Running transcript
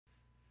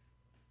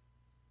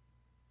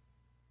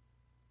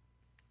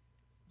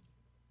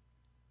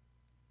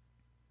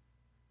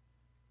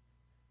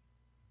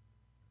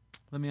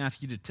Let me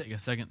ask you to take a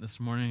second this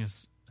morning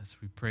as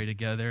we pray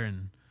together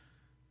and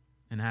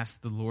ask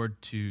the Lord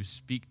to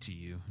speak to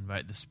you.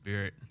 Invite the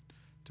Spirit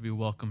to be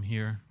welcome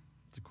here,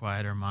 to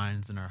quiet our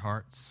minds and our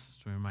hearts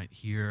so we might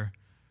hear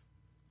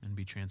and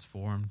be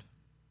transformed.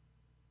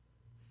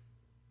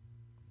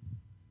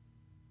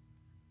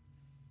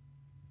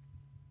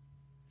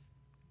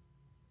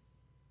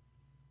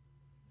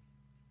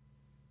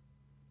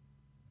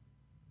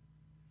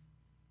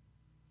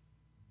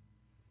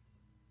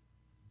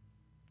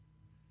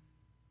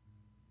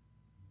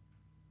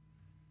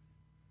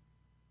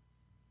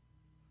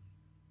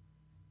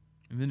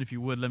 And then if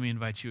you would, let me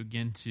invite you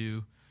again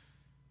to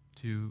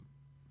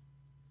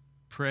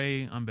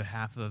pray on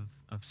behalf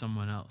of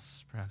someone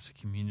else, perhaps a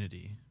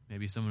community,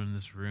 maybe someone in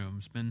this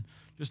room. Spend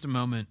just a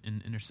moment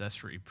in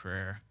intercessory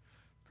prayer,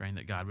 praying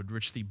that God would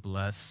richly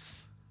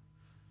bless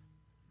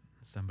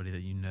somebody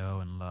that you know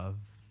and love.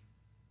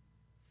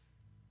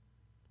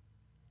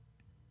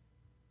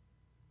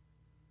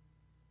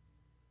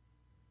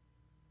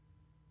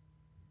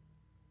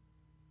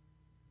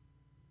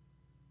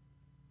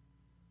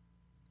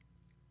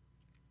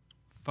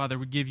 Father,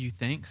 we give you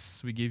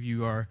thanks. We give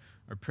you our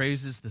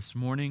praises this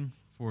morning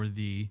for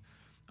the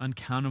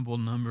uncountable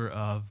number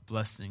of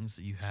blessings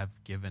that you have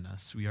given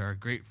us. We are a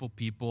grateful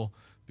people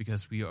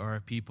because we are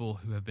a people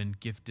who have been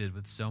gifted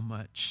with so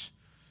much,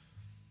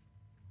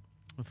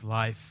 with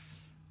life,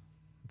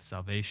 with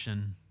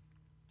salvation,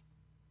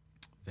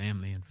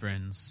 family and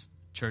friends,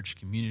 church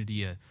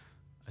community, a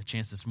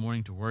chance this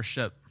morning to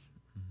worship,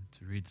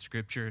 to read the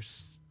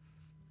scriptures.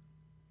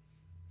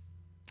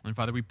 And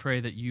Father, we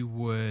pray that you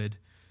would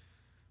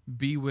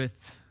be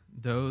with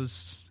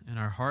those in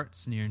our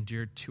hearts near and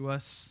dear to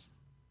us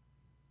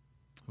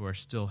who are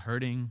still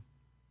hurting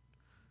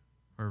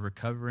or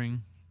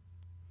recovering.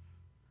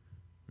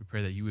 We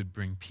pray that you would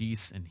bring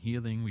peace and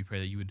healing. We pray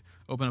that you would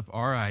open up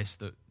our eyes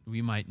so that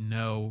we might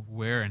know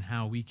where and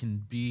how we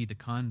can be the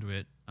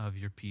conduit of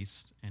your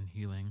peace and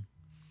healing,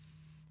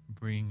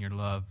 bringing your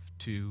love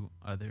to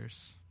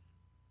others.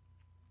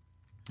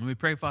 And we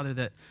pray, Father,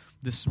 that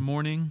this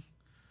morning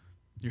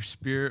your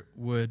Spirit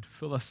would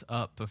fill us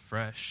up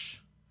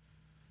afresh,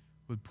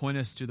 would point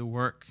us to the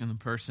work and the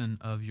person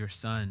of your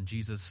Son,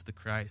 Jesus the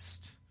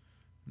Christ,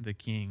 the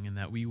King, and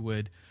that we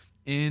would,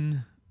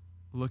 in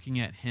looking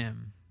at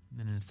him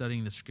and in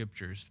studying the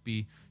Scriptures,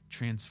 be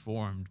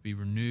transformed, be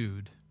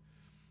renewed,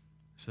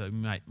 so that we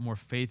might more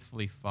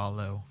faithfully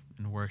follow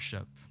and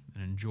worship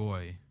and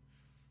enjoy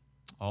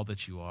all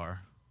that you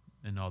are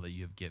and all that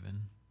you have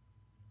given.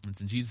 And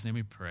it's in Jesus' name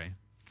we pray.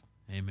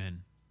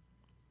 Amen.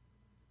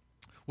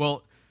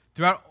 Well,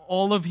 throughout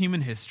all of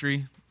human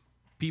history,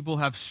 people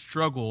have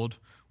struggled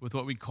with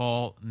what we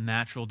call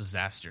natural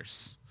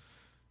disasters.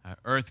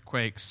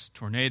 Earthquakes,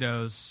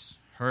 tornadoes,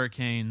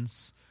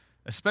 hurricanes,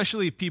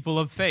 especially people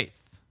of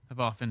faith have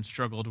often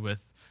struggled with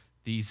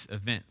these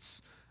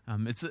events.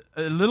 It's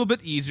a little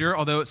bit easier,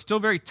 although it's still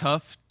very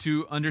tough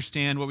to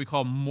understand what we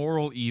call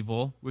moral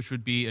evil, which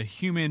would be a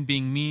human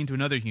being mean to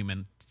another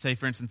human, say,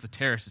 for instance, a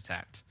terrorist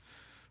attack.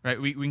 Right,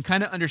 we can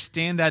kind of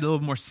understand that a little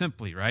more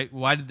simply, right?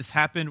 Why did this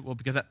happen? Well,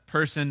 because that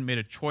person made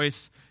a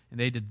choice and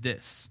they did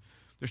this.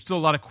 There's still a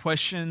lot of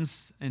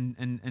questions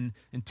and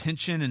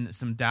tension and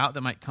some doubt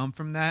that might come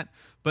from that.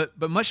 But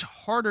much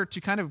harder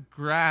to kind of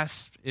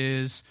grasp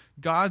is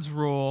God's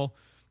role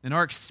in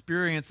our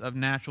experience of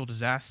natural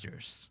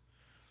disasters.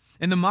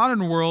 In the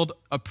modern world,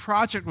 a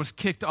project was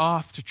kicked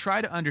off to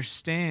try to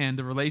understand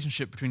the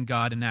relationship between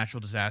God and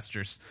natural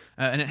disasters.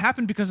 And it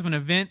happened because of an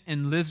event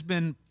in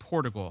Lisbon,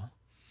 Portugal.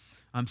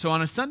 So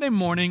on a Sunday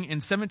morning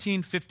in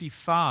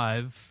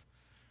 1755,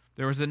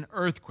 there was an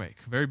earthquake,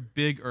 a very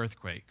big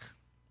earthquake.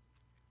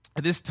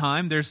 At this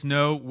time, there's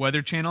no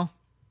weather channel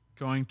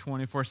going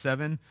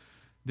 24/7.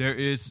 There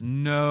is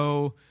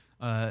no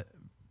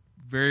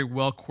very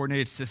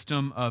well-coordinated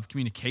system of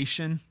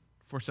communication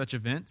for such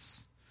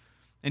events.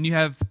 And you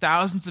have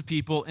thousands of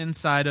people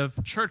inside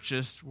of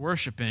churches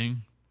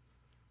worshiping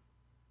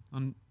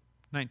on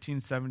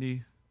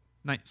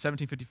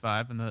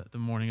 1755 in the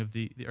morning of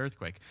the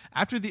earthquake.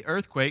 After the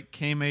earthquake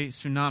came a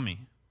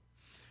tsunami.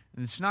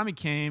 And the tsunami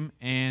came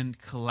and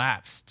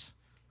collapsed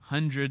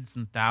hundreds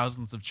and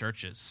thousands of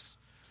churches.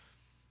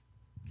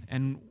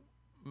 And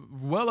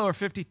well over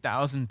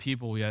 50,000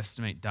 people, we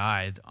estimate,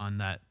 died on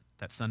that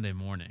Sunday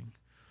morning.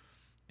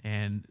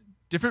 And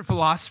different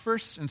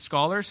philosophers and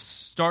scholars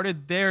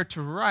started there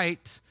to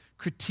write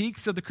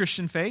critiques of the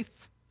Christian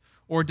faith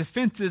or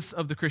defenses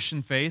of the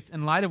Christian faith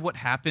in light of what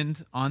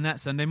happened on that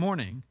Sunday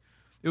morning.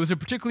 It was a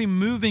particularly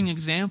moving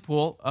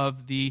example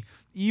of the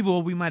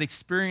evil we might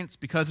experience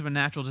because of a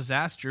natural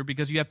disaster,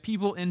 because you have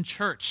people in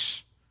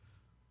church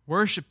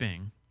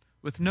worshiping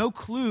with no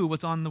clue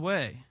what's on the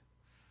way.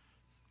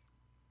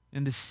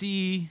 And the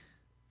sea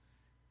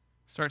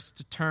starts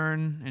to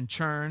turn and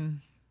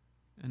churn,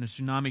 and a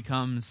tsunami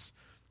comes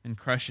and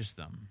crushes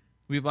them.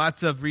 We have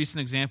lots of recent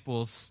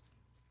examples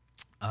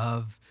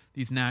of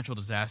these natural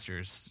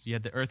disasters. You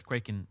had the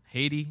earthquake in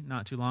Haiti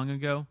not too long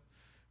ago.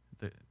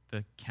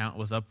 The count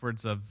was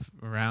upwards of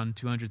around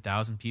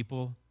 200,000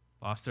 people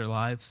lost their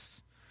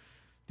lives.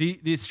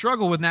 The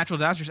struggle with natural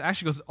disasters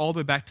actually goes all the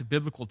way back to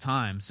biblical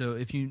times. So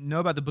if you know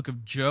about the book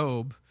of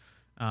Job,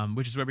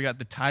 which is where we got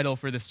the title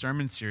for this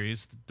sermon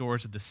series, The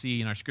Doors of the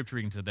Sea, in our scripture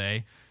reading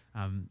today,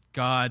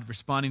 God,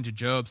 responding to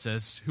Job,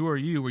 says, "Who are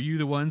you? Were you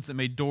the ones that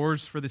made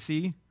doors for the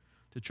sea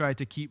to try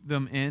to keep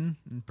them in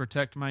and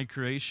protect my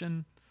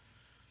creation?"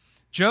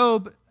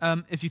 Job,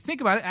 if you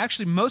think about it,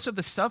 actually most of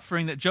the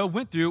suffering that Job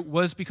went through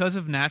was because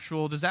of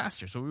natural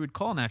disasters, what we would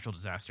call natural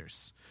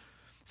disasters.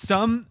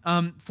 Some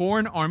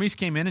foreign armies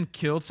came in and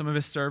killed some of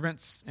his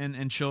servants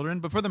and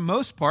children, but for the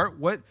most part,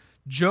 what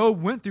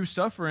Job went through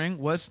suffering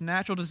was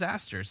natural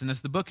disasters. And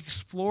as the book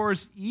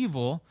explores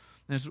evil,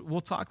 and as we'll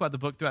talk about the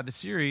book throughout the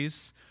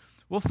series,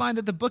 we'll find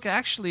that the book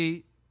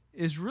actually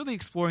is really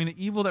exploring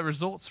the evil that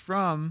results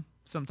from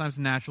sometimes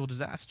natural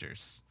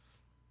disasters.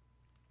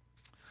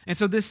 And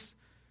so this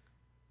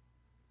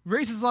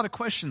raises a lot of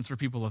questions for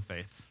people of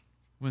faith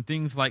when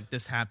things like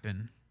this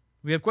happen.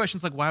 We have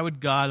questions like, why would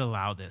God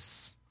allow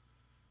this?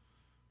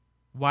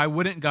 Why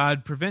wouldn't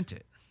God prevent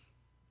it?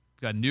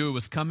 God knew it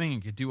was coming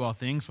and could do all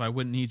things. Why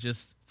wouldn't he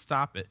just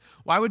stop it?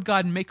 Why would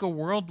God make a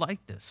world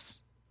like this?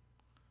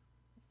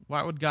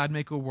 Why would God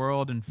make a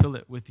world and fill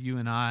it with you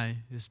and I,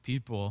 his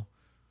people,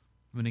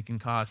 when it can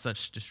cause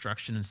such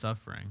destruction and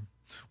suffering?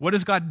 What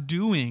is God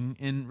doing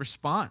in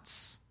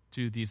response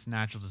to these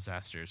natural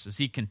disasters? Is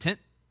he content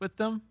with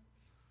them?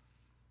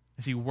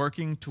 Is he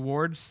working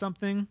towards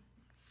something?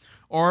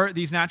 Or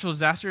these natural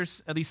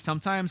disasters, at least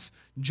sometimes,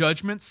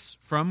 judgments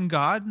from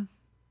God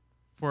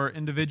for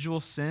individual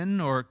sin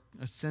or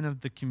a sin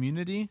of the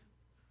community?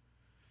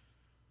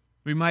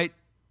 We might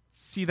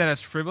see that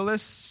as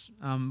frivolous,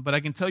 but I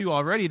can tell you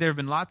already there have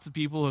been lots of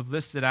people who have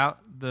listed out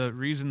the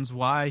reasons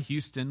why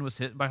Houston was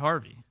hit by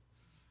Harvey.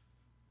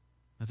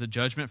 That's a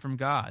judgment from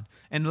God.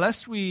 And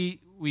lest we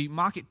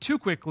mock it too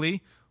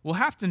quickly, we'll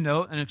have to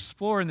note and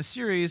explore in the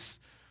series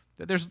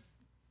that there's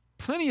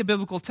plenty of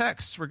biblical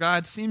texts where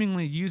God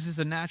seemingly uses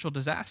a natural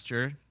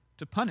disaster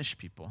to punish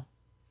people,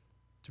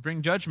 to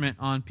bring judgment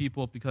on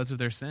people because of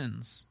their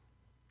sins.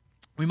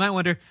 We might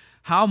wonder,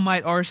 how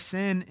might our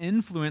sin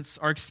influence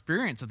our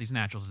experience of these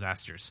natural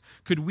disasters?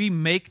 Could we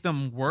make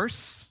them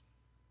worse?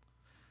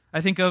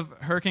 I think of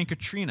Hurricane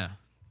Katrina.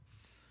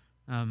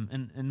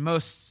 And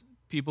most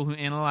people who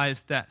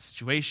analyze that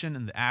situation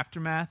and the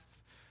aftermath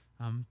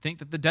think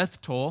that the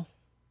death toll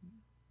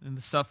and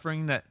the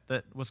suffering that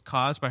was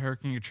caused by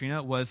Hurricane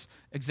Katrina was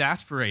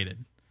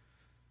exasperated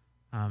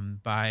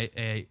by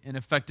an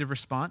ineffective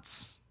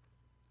response,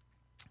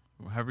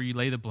 however you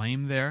lay the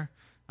blame there.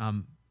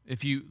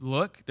 If you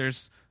look,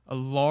 there's a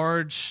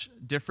large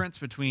difference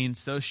between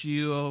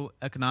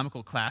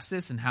socioeconomical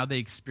classes and how they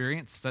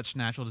experience such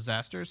natural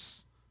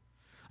disasters.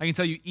 I can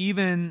tell you,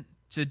 even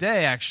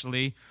today,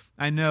 actually,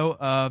 I know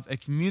of a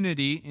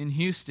community in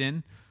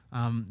Houston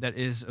that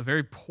is a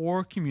very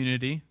poor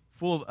community,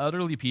 full of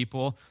elderly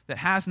people, that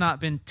has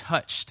not been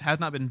touched, has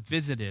not been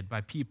visited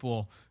by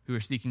people who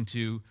are seeking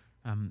to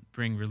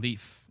bring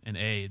relief and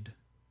aid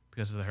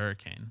because of the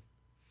hurricane.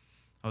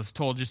 I was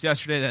told just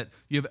yesterday that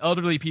you have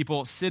elderly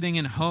people sitting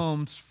in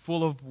homes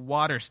full of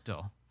water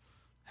still,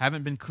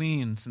 haven't been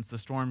cleaned since the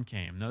storm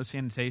came, no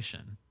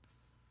sanitation.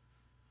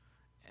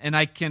 And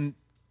I can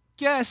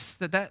guess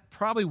that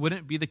probably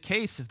wouldn't be the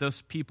case if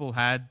those people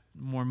had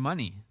more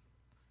money,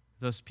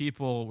 if those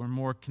people were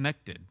more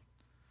connected.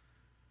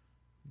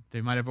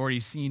 They might have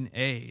already seen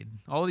aid.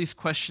 All of these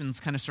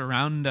questions kind of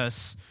surround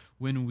us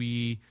when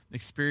we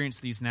experience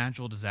these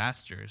natural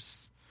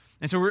disasters.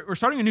 And so we're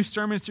starting a new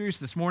sermon series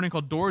this morning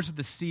called Doors of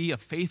the Sea, a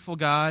Faithful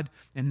God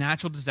and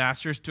Natural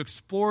Disasters, to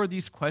explore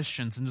these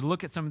questions and to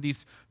look at some of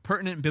these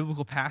pertinent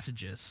biblical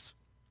passages.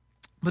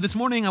 But this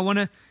morning I want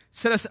to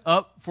set us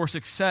up for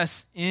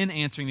success in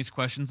answering these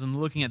questions and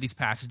looking at these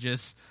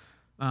passages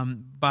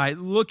by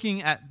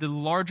looking at the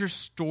larger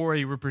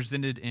story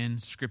represented in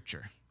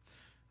Scripture.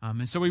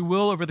 And so we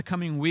will, over the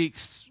coming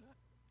weeks,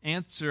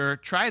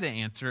 try to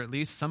answer at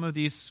least some of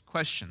these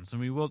questions.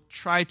 And we will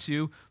try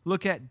to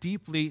look at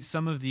deeply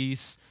some of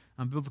these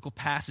biblical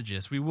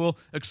passages. We will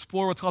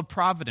explore what's called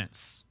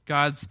providence,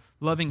 God's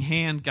loving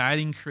hand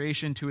guiding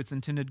creation to its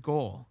intended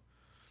goal.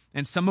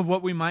 And some of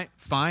what we might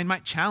find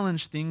might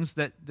challenge things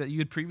that you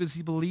had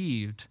previously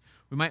believed.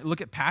 We might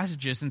look at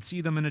passages and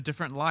see them in a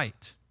different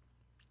light.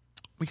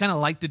 We kind of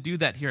like to do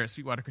that here at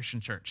Sweetwater Christian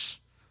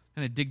Church.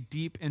 Kind of dig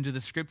deep into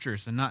the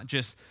Scriptures and not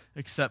just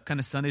accept kind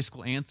of Sunday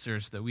school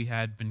answers that we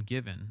had been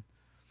given.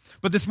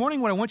 But this morning,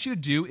 what I want you to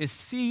do is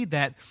see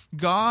that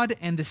God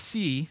and the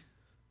sea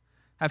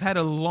have had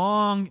a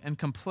long and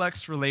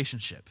complex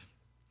relationship.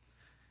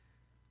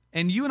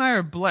 And you and I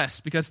are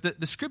blessed because the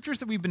Scriptures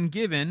that we've been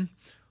given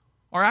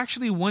are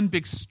actually one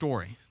big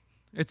story.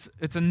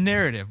 It's a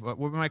narrative, what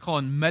we might call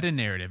a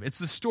meta-narrative. It's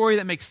the story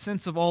that makes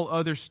sense of all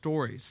other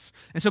stories.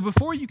 And so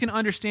before you can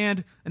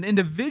understand an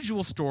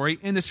individual story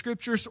in the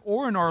Scriptures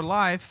or in our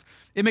life,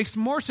 it makes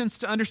more sense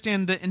to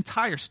understand the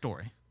entire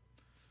story.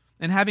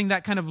 And having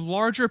that kind of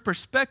larger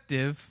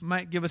perspective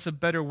might give us a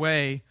better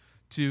way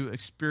to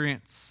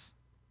experience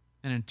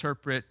and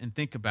interpret and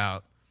think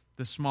about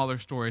the smaller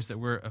stories that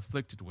we're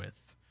afflicted with.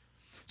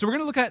 So we're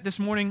going to look at this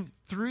morning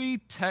 3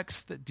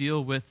 texts that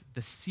deal with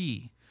the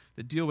sea,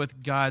 that deal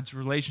with God's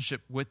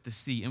relationship with the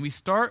sea. And we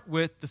start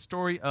with the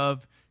story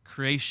of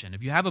creation.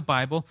 If you have a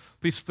Bible,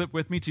 please flip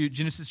with me to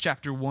Genesis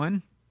chapter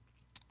 1.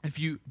 If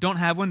you don't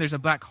have one, there's a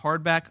black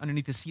hardback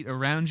underneath the seat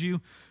around you.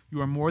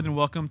 You are more than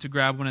welcome to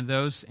grab one of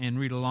those and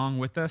read along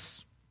with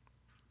us.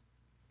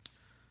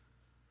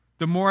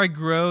 The more I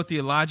grow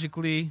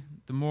theologically,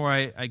 the more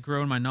I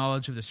grow in my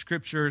knowledge of the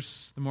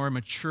Scriptures, the more I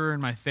mature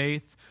in my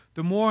faith,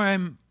 the more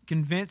I'm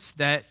convinced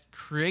that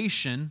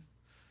creation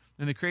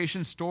and the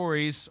creation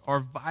stories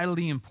are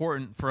vitally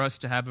important for us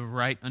to have a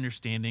right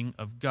understanding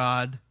of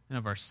God and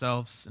of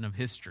ourselves and of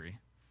history.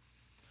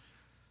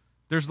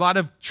 There's a lot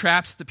of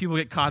traps that people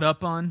get caught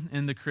up on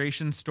in the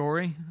creation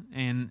story,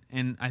 and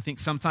I think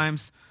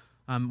sometimes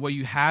what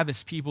you have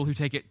is people who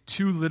take it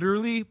too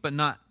literally but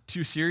not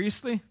too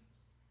seriously,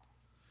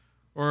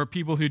 or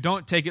people who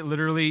don't take it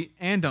literally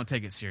and don't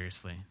take it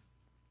seriously.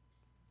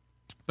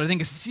 But I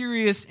think a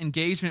serious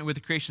engagement with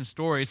the creation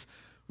stories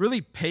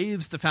really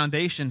paves the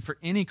foundation for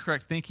any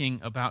correct thinking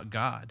about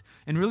God,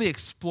 and really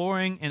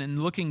exploring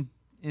and looking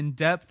in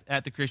depth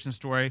at the creation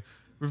story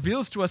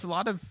reveals to us a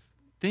lot of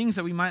things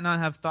that we might not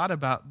have thought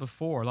about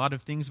before, a lot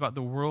of things about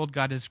the world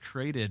God has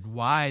created,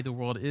 why the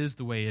world is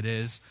the way it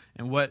is,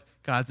 and what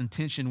God's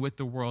intention with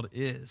the world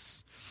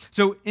is.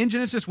 So in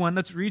Genesis 1,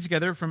 let's read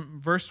together from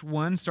verse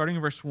 1, starting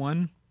in verse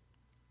 1.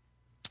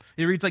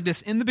 It reads like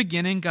this: In the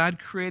beginning, God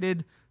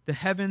created the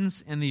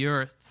heavens and the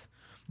earth.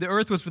 The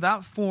earth was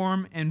without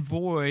form and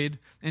void,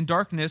 and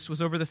darkness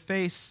was over the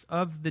face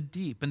of the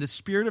deep, and the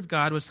Spirit of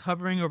God was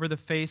hovering over the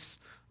face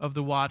of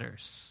the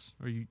waters,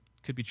 or you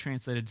could be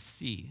translated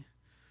sea.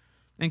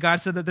 And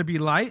God said that there be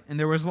light, and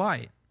there was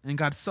light. And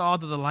God saw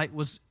that the light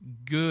was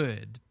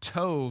good.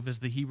 Tov is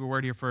the Hebrew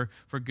word here for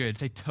good.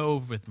 Say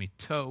tov with me,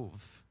 tov.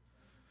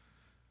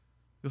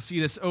 You'll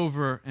see this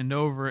over and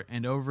over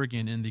and over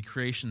again in the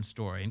creation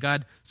story. And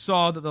God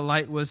saw that the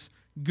light was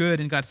good,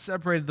 and God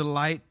separated the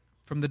light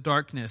from the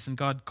darkness. And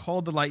God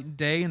called the light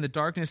day, and the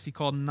darkness he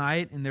called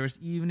night, and there was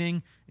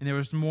evening, and there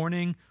was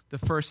morning the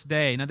first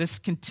day. Now this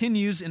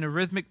continues in a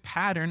rhythmic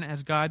pattern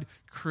as God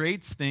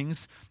creates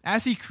things.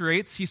 As he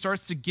creates, he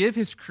starts to give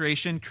his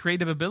creation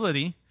creative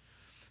ability.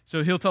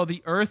 So he'll tell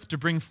the earth to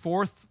bring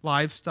forth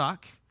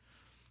livestock.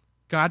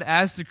 God,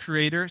 as the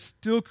creator,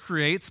 still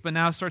creates, but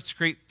now starts to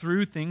create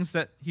through things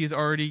that he has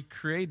already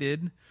created.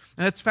 And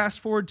let's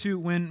fast forward to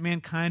when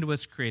mankind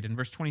was created, in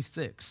verse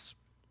 26.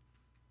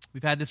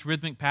 We've had this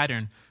rhythmic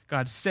pattern.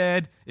 God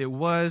said, it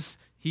was.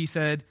 He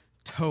said,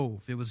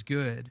 tov, it was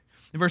good.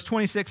 In verse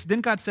 26, then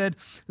God said,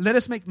 let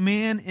us make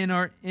man in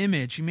our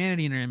image,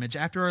 humanity in our image,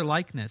 after our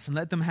likeness, and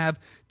let them have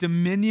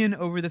dominion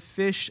over the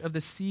fish of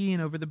the sea,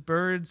 and over the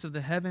birds of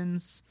the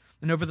heavens,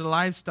 and over the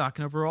livestock,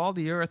 and over all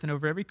the earth, and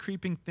over every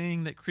creeping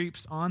thing that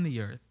creeps on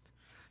the earth.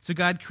 So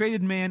God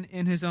created man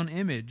in his own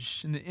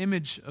image. In the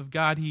image of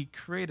God he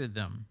created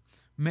them.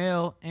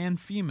 Male and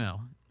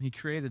female, he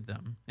created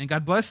them. And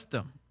God blessed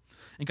them.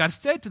 And God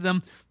said to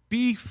them,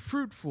 be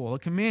fruitful, a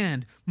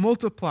command,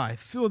 multiply,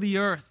 fill the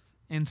earth,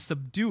 and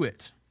subdue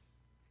it,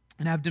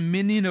 and have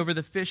dominion over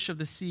the fish of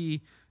the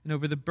sea, and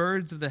over the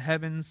birds of the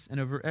heavens,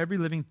 and over every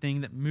living thing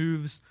that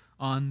moves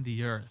on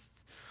the earth.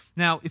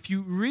 Now, if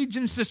you read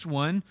Genesis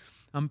 1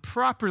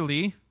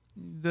 properly,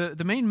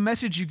 the main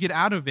message you get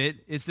out of it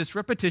is this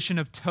repetition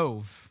of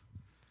tov.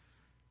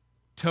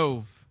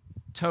 Tov,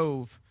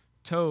 tov,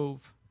 tov,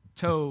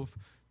 tov,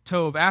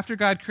 tov. After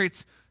God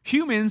creates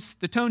humans,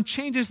 the tone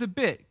changes a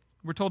bit.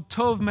 We're told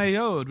tov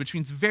meod, which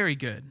means very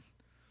good.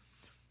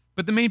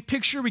 But the main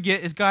picture we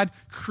get is God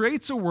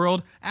creates a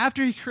world.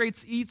 After he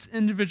creates each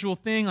individual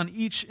thing on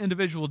each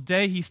individual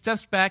day, he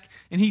steps back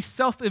and he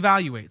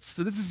self-evaluates.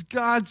 So this is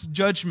God's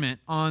judgment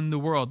on the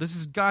world. This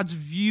is God's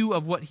view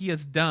of what he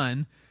has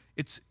done.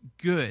 It's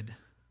good.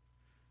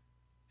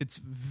 It's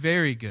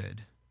very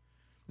good.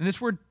 And this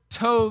word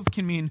tov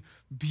can mean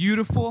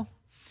beautiful.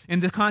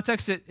 In the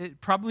context, it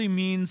probably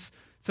means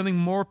something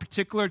more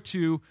particular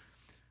to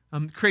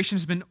creation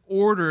has been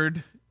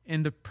ordered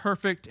in the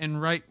perfect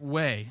and right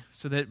way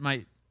so that it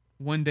might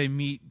one day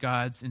meet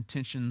God's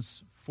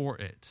intentions for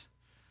it.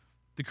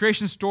 The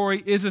creation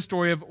story is a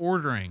story of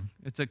ordering.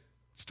 It's a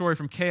story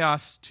from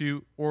chaos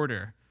to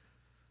order.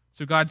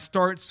 So God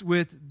starts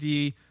with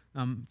the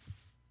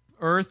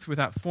earth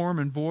without form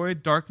and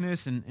void,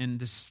 darkness, and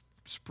this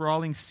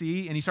sprawling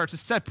sea, and he starts to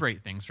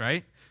separate things,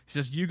 right? He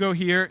says, you go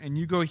here, and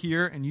you go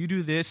here, and you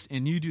do this,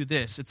 and you do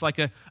this. It's like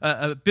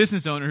a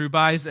business owner who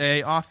buys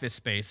an office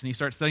space, and he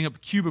starts setting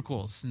up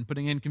cubicles and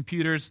putting in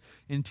computers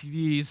and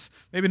TVs.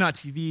 Maybe not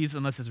TVs,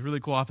 unless it's a really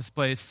cool office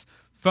place.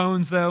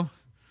 Phones, though.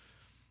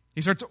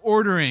 He starts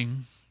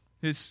ordering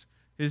his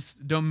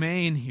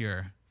domain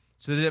here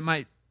so that it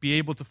might be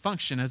able to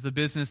function as the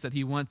business that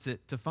he wants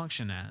it to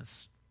function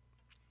as.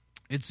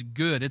 It's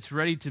good. It's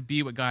ready to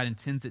be what God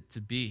intends it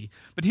to be.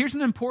 But here's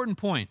an important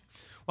point.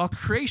 While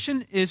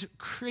creation is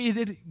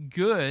created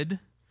good,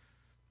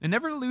 it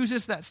never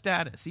loses that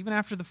status, even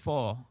after the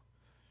fall.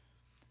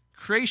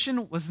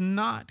 Creation was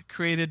not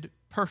created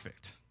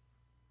perfect.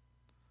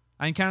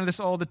 I encounter this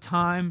all the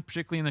time,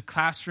 particularly in the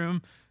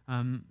classroom.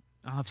 I'll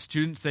have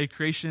students say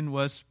creation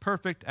was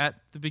perfect at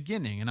the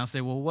beginning. And I'll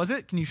say, well, was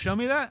it? Can you show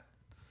me that?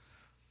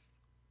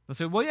 They'll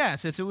say, well, yeah,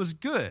 it was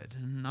good.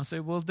 And I'll say,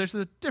 well, there's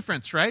a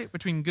difference, right,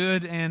 between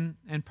good and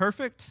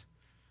perfect.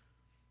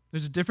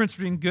 There's a difference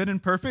between good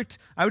and perfect.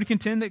 I would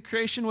contend that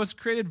creation was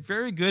created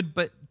very good,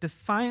 but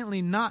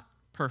defiantly not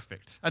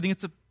perfect. I think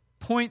it's a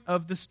point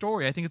of the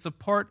story. I think it's a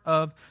part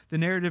of the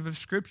narrative of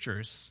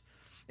Scriptures.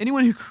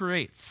 Anyone who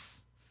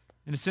creates,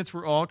 in a sense,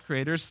 we're all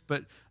creators,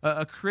 but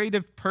a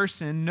creative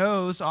person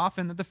knows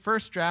often that the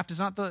first draft is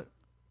not the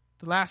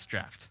last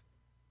draft.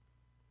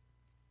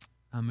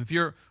 If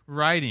you're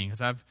writing,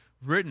 as I've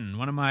written,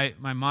 one of my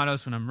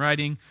mottos when I'm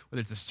writing,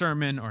 whether it's a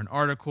sermon or an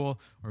article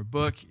or a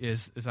book,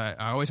 is I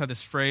always have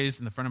this phrase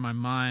in the front of my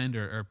mind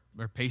or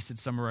pasted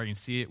somewhere where I can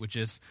see it, which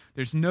is,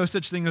 there's no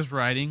such thing as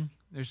writing,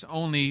 there's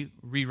only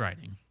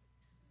rewriting.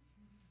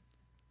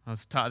 I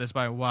was taught this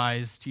by a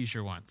wise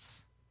teacher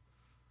once.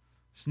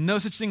 There's no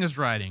such thing as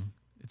writing.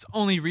 It's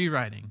only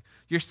rewriting.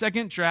 Your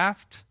second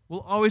draft will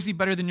always be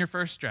better than your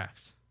first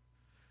draft.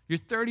 Your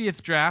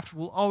 30th draft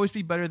will always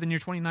be better than your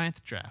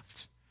 29th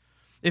draft.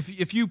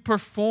 If you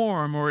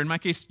perform, or in my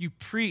case, you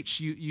preach,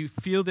 you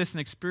feel this and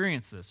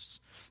experience this.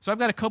 So I've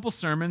got a couple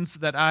sermons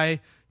that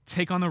I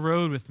take on the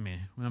road with me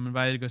when I'm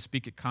invited to go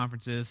speak at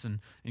conferences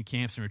and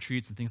camps and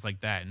retreats and things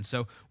like that. And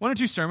so one or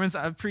two sermons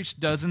I've preached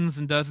dozens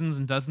and dozens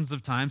and dozens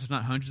of times, if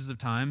not hundreds of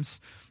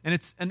times. And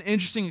it's an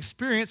interesting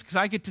experience because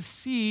I get to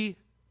see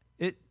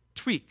it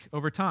tweak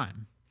over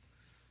time.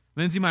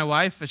 Lindsay, my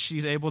wife, as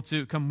she's able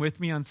to come with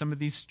me on some of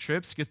these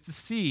trips, gets to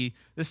see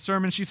this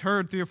sermon she's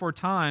heard 3 or 4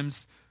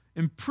 times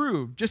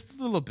improve just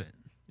a little bit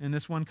in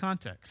this one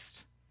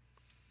context.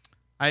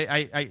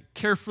 I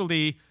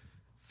carefully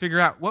figure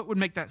out what would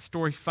make that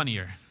story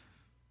funnier.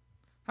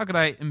 How could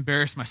I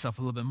embarrass myself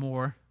a little bit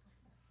more?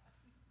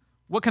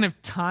 What kind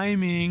of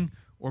timing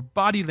or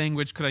body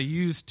language could I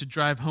use to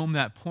drive home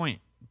that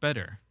point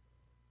better?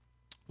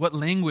 What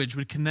language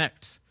would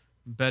connect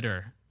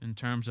better in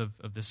terms of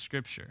this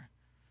scripture?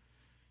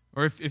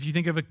 Or if you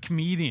think of a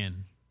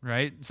comedian,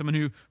 right? Someone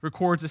who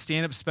records a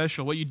stand-up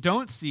special, what you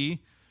don't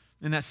see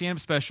in that stand-up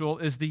special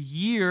is the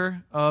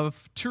year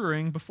of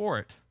touring before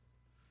it.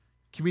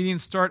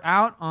 Comedians start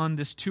out on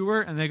this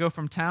tour, and they go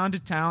from town to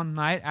town,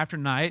 night after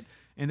night,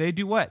 and they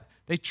do what?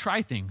 They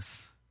try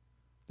things.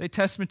 They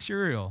test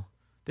material.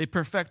 They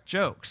perfect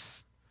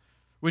jokes.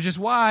 Which is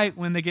why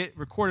when they get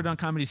recorded on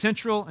Comedy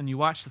Central and you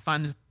watch the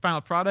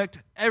final product,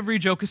 every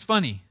joke is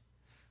funny.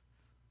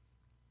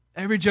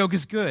 Every joke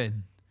is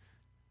good.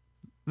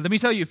 Let me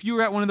tell you, if you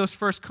were at one of those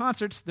first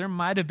concerts, there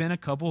might have been a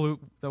couple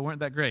that weren't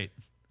that great.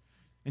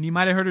 And you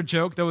might have heard a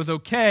joke that was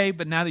okay,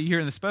 but now that you hear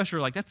it in the special,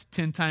 you're like, that's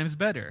 10 times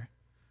better.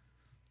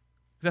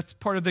 That's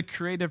part of the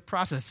creative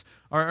process.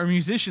 Our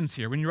musicians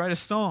here, when you write a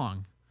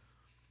song,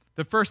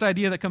 the first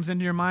idea that comes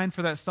into your mind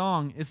for that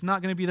song is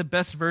not going to be the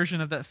best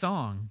version of that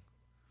song.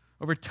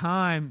 Over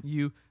time,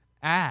 you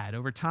add.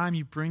 Over time,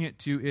 you bring it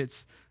to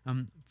its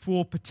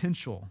full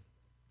potential.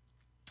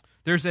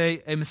 There's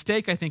a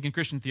mistake, I think, in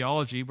Christian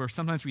theology where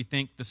sometimes we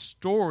think the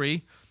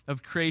story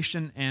of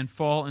creation and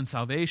fall and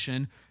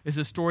salvation is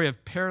a story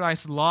of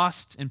paradise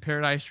lost and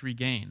paradise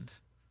regained.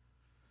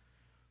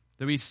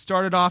 That we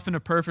started off in a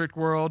perfect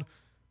world,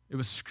 it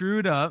was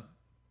screwed up,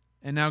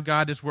 and now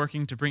God is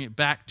working to bring it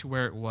back to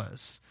where it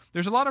was.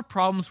 There's a lot of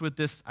problems with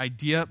this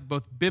idea,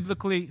 both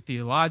biblically,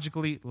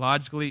 theologically,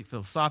 logically,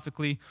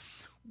 philosophically.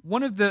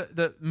 One of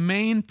the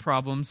main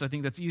problems, I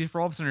think that's easy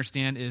for all of us to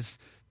understand, is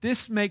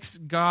this makes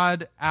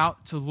God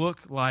out to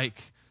look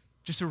like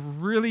just a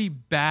really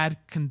bad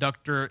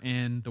conductor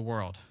in the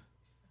world.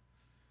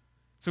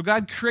 So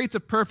God creates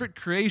a perfect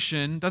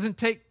creation, doesn't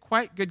take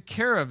quite good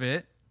care of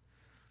it,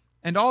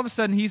 and all of a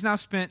sudden he's now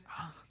spent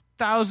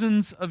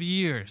thousands of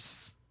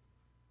years,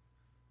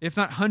 if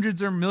not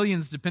hundreds or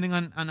millions, depending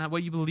on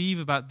what you believe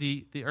about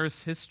the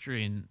earth's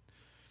history and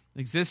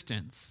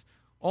existence,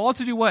 all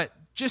to do what?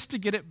 Just to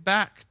get it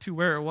back to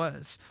where it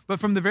was. But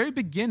from the very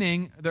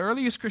beginning, the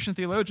earliest Christian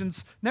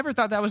theologians never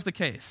thought that was the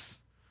case.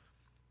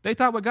 They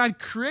thought what God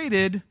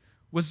created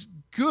was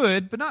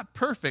good, but not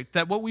perfect,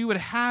 that what we would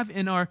have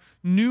in our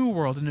new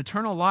world, in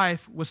eternal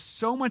life, was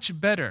so much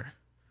better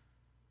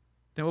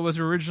than what was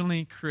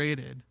originally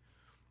created.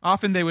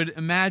 Often they would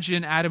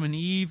imagine Adam and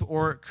Eve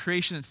or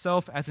creation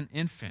itself as an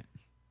infant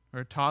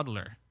or a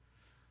toddler,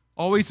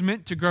 always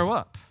meant to grow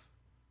up,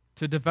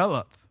 to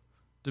develop,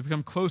 to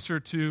become closer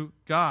to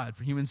God,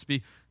 for humans to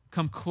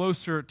become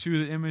closer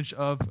to the image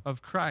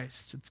of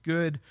Christ. It's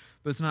good,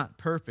 but it's not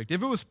perfect.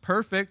 If it was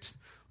perfect,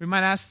 we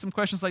might ask some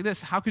questions like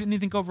this: how could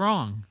anything go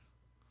wrong?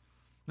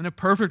 In a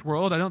perfect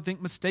world, I don't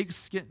think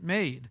mistakes get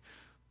made.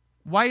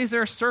 Why is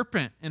there a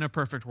serpent in a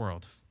perfect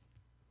world?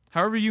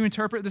 However you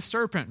interpret the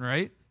serpent,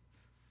 right?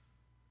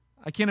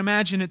 I can't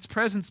imagine its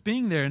presence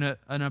being there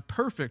in a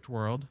perfect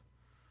world.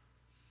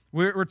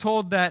 We're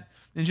told that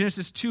in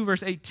Genesis 2,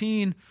 verse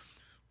 18,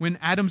 when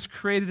Adam's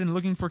created and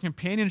looking for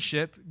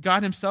companionship,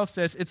 God himself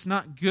says it's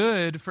not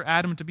good for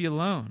Adam to be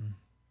alone.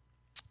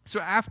 So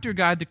after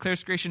God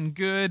declares creation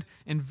good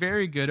and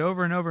very good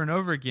over and over and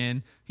over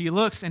again, he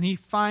looks and he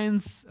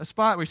finds a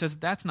spot where he says,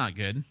 that's not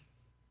good.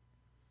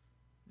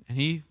 And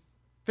he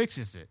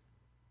fixes it.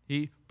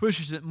 He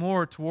pushes it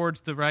more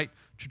towards the right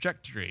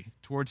trajectory,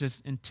 towards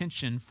his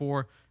intention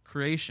for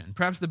creation.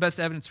 Perhaps the best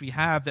evidence we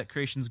have that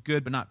creation is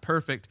good but not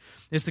perfect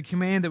is the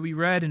command that we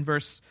read in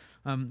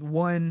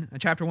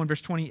chapter 1,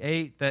 verse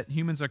 28, that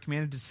humans are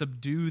commanded to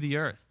subdue the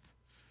earth,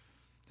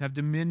 to have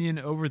dominion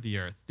over the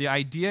earth. The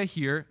idea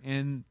here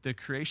in the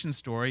creation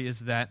story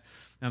is that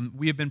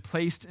we have been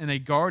placed in a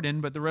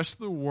garden, but the rest of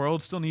the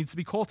world still needs to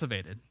be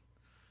cultivated.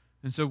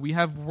 And so we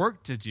have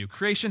work to do.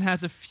 Creation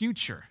has a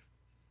future.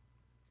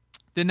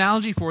 The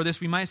analogy for this,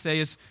 we might say,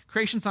 is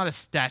creation's not a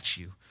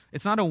statue.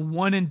 It's not a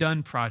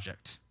one-and-done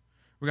project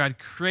where God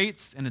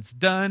creates and it's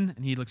done,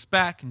 and he looks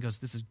back and goes,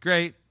 this is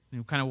great, and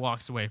he kind of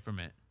walks away from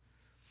it.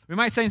 We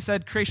might say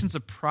instead creation's a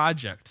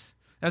project.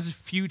 It has a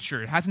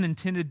future. It has an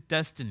intended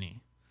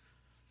destiny.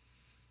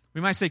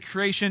 We might say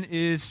creation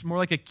is more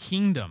like a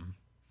kingdom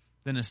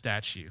than a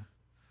statue.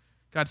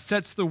 God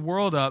sets the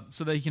world up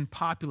so that he can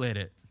populate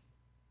it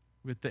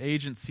with the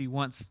agents he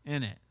wants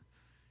in it,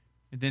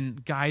 and then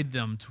guide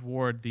them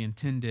toward the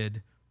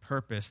intended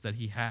purpose that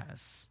he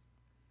has.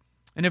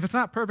 And if it's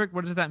not perfect,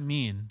 what does that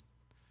mean?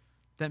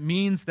 That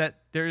means that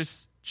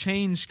there's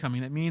change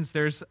coming. That means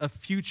there's a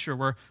future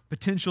where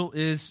potential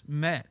is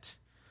met.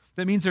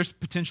 That means there's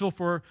potential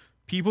for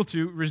people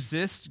to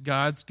resist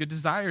God's good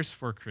desires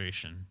for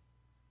creation.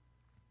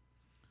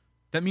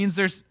 That means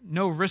there's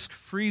no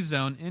risk-free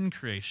zone in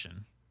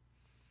creation.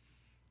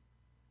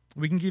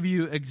 We can give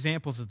you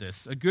examples of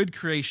this. A good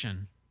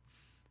creation,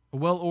 a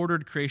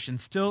well-ordered creation,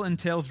 still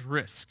entails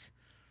risk.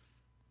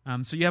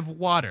 So you have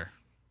water,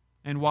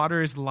 and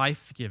water is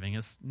life-giving.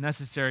 It's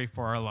necessary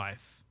for our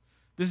life.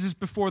 This is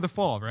before the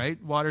fall,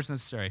 right? Water is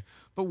necessary.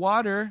 But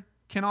water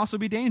can also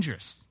be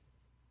dangerous.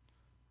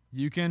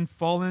 You can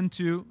fall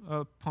into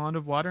a pond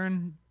of water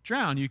and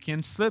drown. You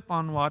can slip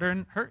on water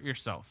and hurt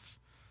yourself.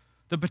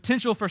 The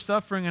potential for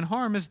suffering and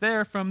harm is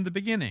there from the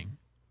beginning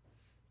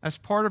as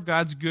part of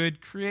God's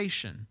good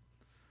creation.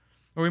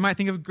 Or we might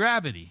think of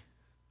gravity,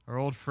 our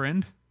old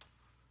friend.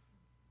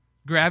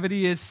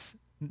 Gravity is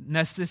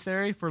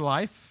necessary for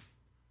life.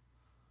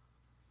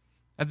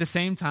 At the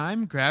same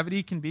time,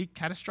 gravity can be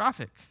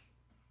catastrophic.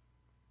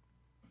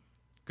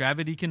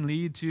 Gravity can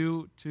lead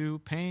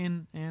to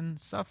pain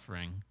and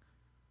suffering.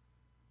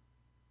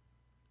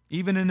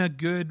 Even in a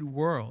good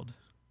world,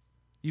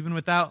 even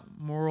without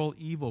moral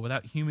evil,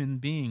 without human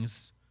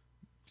beings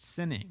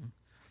sinning.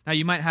 Now,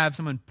 you might have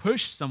someone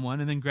push someone,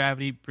 and then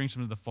gravity brings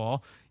them to the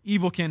fall.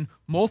 Evil can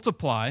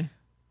multiply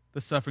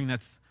the suffering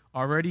that's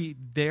already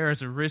there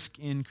as a risk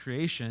in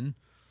creation,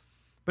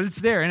 but it's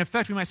there. In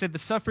effect, we might say the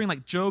suffering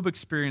like Job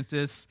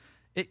experiences,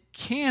 it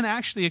can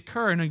actually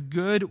occur in a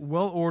good,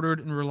 well-ordered,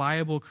 and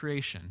reliable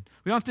creation.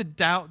 We don't have to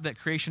doubt that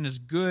creation is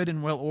good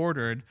and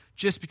well-ordered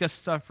just because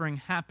suffering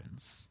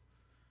happens.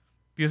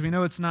 Because we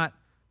know it's not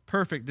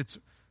perfect. It's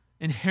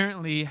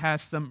inherently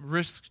has some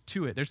risk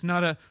to it. There's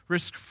not a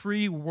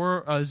risk-free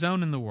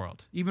zone in the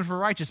world, even for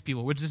righteous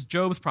people, which is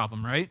Job's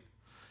problem, right?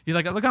 He's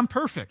like, look, I'm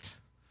perfect.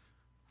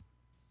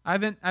 I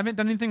haven't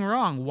done anything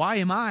wrong. Why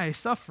am I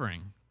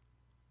suffering?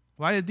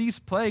 Why did these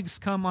plagues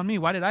come on me?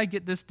 Why did I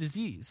get this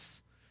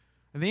disease?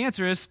 And the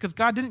answer is because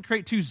God didn't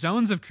create two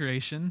zones of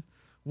creation,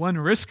 one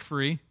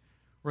risk-free,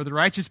 where the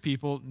righteous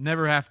people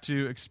never have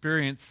to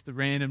experience the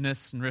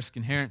randomness and risk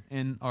inherent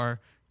in our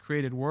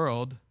created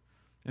world,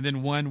 and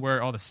then one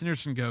where all the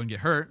sinners can go and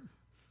get hurt.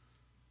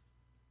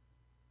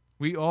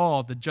 We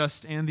all, the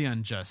just and the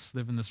unjust,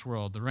 live in this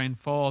world. The rain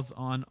falls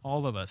on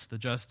all of us, the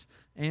just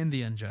and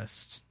the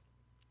unjust.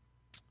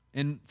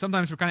 And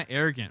sometimes we're kind of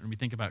arrogant when we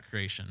think about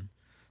creation.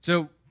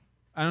 So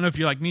I don't know if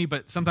you're like me,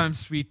 but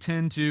sometimes we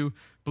tend to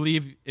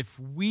believe if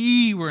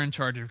we were in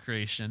charge of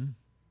creation,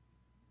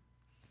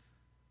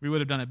 we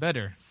would have done it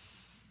better.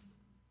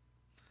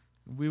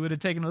 We would have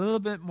taken a little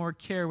bit more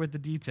care with the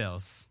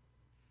details.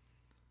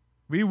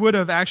 We would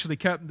have actually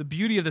kept the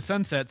beauty of the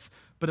sunsets,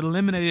 but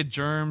eliminated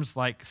germs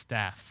like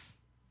staph.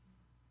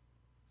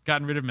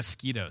 Gotten rid of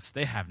mosquitoes.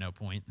 They have no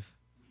point.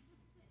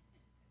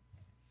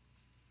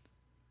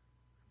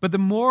 But the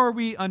more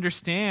we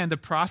understand the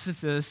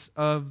processes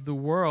of the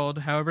world,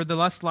 however, the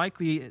less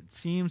likely it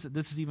seems that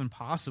this is even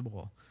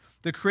possible.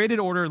 The created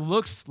order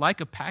looks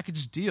like a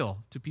package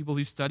deal to people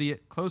who study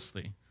it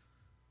closely.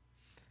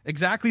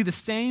 Exactly the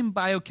same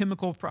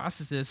biochemical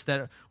processes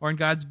that are in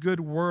God's good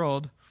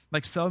world,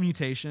 like cell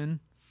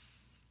mutation,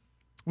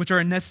 which are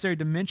a necessary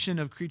dimension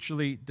of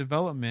creaturely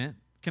development,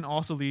 can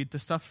also lead to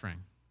suffering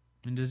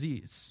and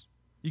disease.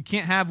 You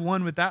can't have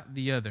one without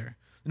the other.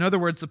 In other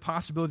words, the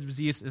possibility of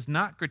disease is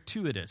not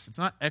gratuitous. It's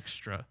not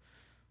extra,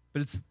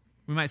 but it's,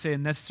 we might say, a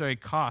necessary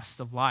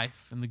cost of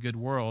life in the good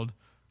world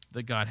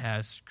that God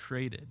has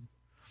created.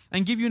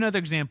 And give you another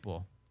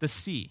example, the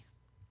sea.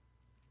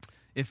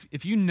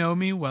 If you know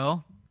me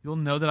well, you'll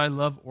know that I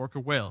love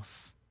orca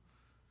whales.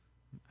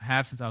 I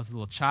have since I was a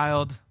little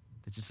child.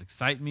 They just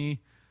excite me.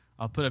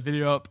 I'll put a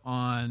video up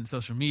on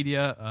social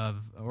media of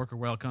a worker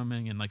whale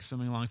coming and like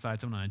swimming alongside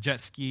someone on a jet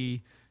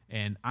ski,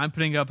 and I'm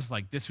putting it up as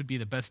like, this would be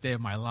the best day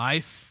of my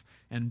life,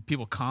 and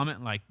people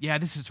comment like, yeah,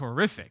 this is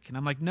horrific. And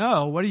I'm like,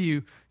 no,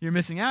 you're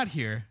missing out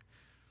here.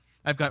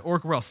 I've got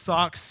orca whale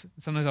socks.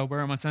 Sometimes I'll wear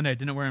them on Sunday. I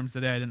didn't wear them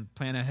today. I didn't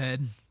plan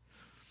ahead.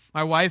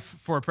 My wife,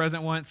 for a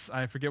present once,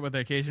 I forget what the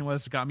occasion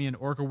was, got me an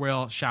orca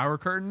whale shower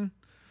curtain,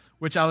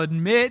 which I'll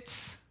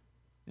admit,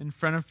 in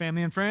front of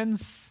family and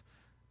friends,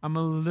 I'm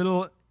a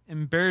little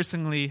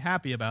embarrassingly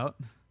happy about.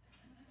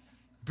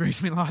 It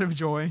brings me a lot of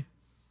joy.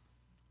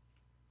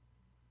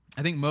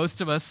 I think most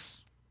of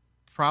us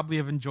probably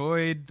have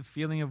enjoyed the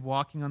feeling of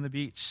walking on the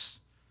beach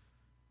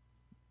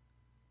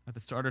at the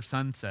start of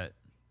sunset,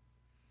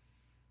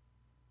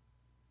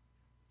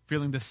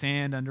 feeling the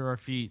sand under our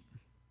feet,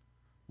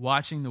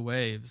 watching the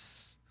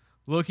waves,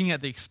 looking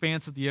at the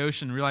expanse of the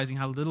ocean, realizing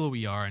how little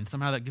we are, and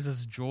somehow that gives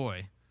us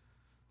joy.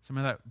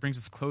 Somehow that brings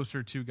us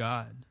closer to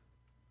God.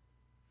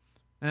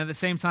 And at the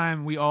same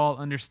time, we all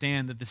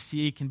understand that the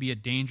sea can be a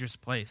dangerous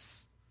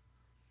place.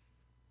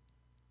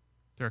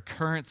 There are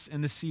currents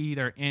in the sea,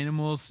 there are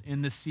animals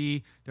in the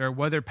sea, there are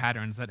weather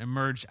patterns that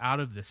emerge out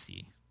of the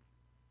sea.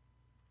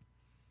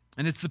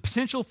 And it's the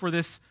potential for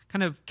this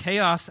kind of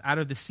chaos out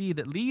of the sea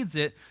that leads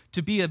it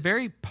to be a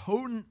very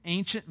potent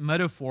ancient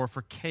metaphor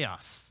for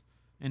chaos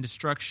and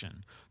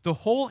destruction. The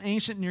whole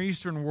ancient Near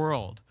Eastern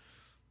world,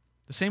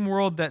 the same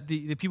world that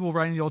the people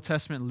writing the Old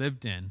Testament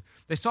lived in,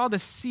 they saw the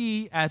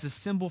sea as a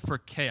symbol for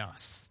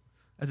chaos,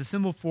 as a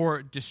symbol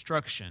for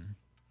destruction.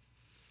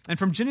 And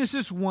from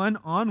Genesis 1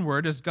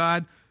 onward, as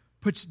God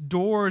puts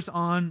doors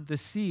on the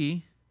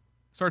sea,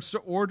 starts to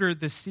order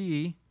the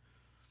sea,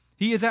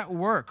 he is at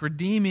work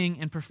redeeming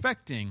and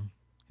perfecting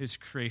his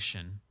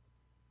creation,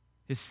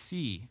 his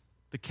sea,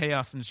 the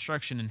chaos and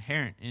destruction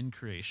inherent in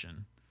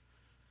creation.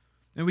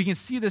 And we can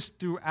see this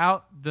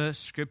throughout the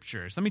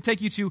scriptures. Let me take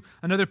you to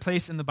another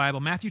place in the Bible,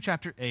 Matthew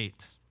chapter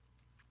 8.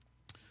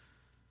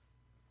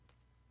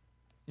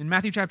 In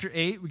Matthew chapter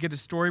 8, we get a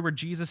story where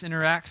Jesus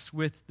interacts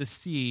with the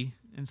sea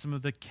and some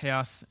of the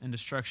chaos and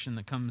destruction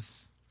that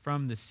comes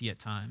from the sea at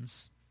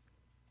times.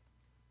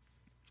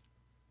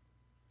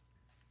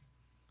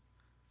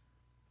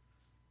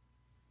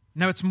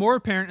 Now, it's more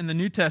apparent in the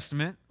New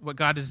Testament what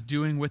God is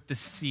doing with the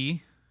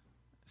sea,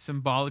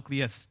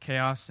 symbolically as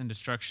chaos and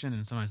destruction,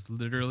 and sometimes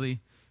literally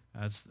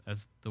as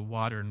the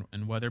water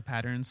and weather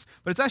patterns.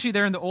 But it's actually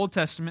there in the Old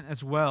Testament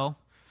as well.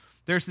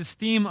 There's this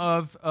theme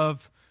of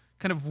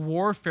kind of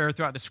warfare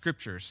throughout the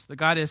scriptures. That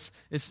God is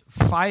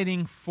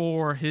fighting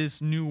for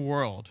his new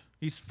world.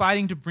 He's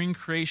fighting to bring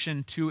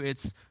creation to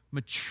its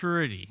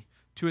maturity,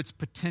 to its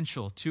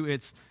potential, to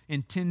its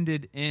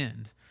intended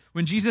end.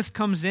 When Jesus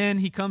comes in,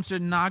 he comes to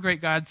inaugurate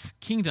God's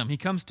kingdom. He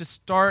comes to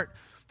start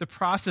the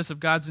process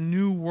of God's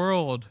new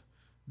world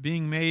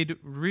being made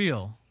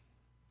real.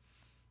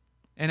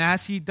 And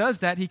as he does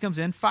that, he comes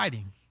in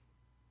fighting.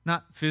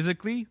 Not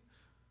physically,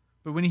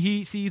 but when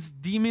he sees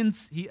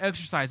demons, he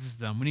exorcises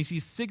them. When he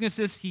sees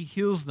sicknesses, he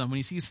heals them. When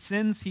he sees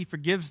sins, he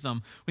forgives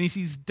them. When he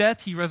sees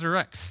death, he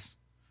resurrects.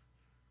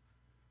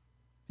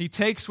 He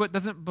takes what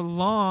doesn't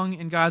belong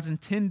in God's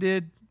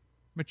intended,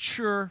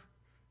 mature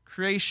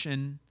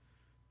creation,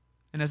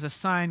 and as a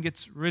sign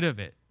gets rid of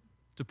it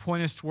to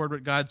point us toward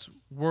what God's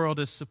world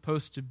is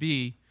supposed to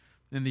be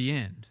in the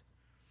end.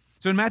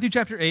 So in Matthew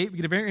chapter 8, we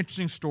get a very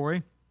interesting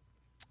story.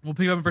 We'll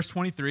pick it up in verse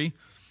 23.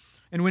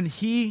 And when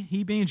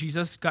he being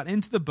Jesus, got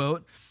into the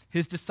boat,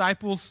 his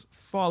disciples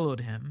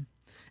followed him.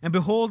 And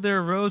behold,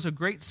 there arose a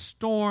great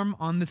storm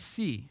on the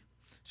sea,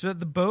 so that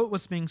the boat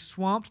was being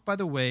swamped by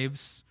the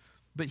waves,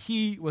 but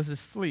he was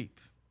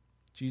asleep.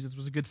 Jesus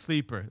was a good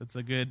sleeper. That's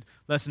a good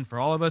lesson for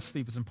all of us.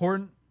 Sleep is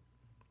important.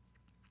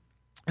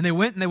 And they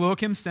went and they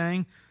woke him,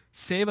 saying,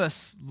 "Save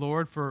us,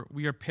 Lord, for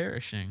we are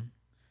perishing."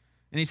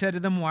 And he said to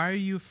them, "Why are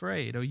you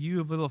afraid, O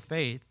you of little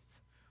faith?"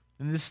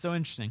 And this is so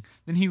interesting.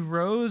 Then he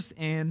rose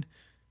and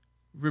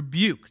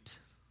rebuked.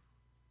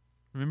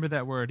 Remember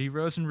that word. He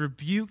rose and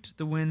rebuked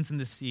the winds and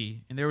the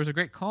sea, and there was a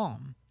great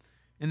calm.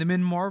 And the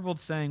men marveled,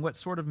 saying, "What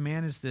sort of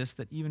man is this,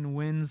 that even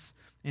winds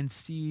and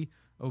sea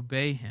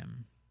obey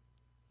him?"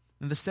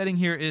 And the setting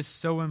here is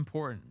so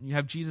important. You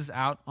have Jesus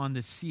out on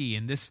the sea,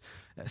 and this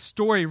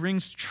story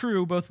rings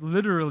true both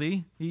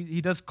literally,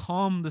 he does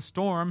calm the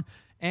storm,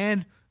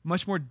 and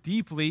much more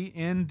deeply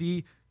in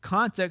the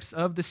context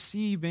of the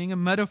sea being a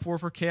metaphor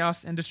for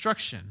chaos and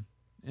destruction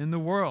in the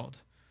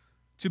world.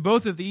 To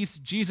both of these,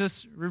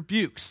 Jesus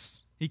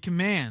rebukes. He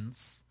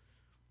commands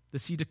the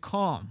sea to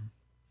calm,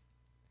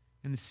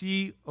 and the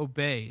sea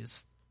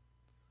obeys.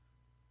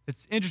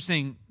 It's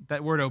interesting,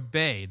 that word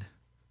obeyed,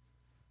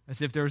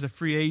 as if there was a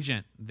free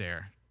agent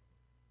there.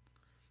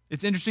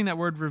 It's interesting, that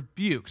word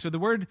rebuke. So the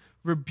word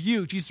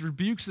rebuke, Jesus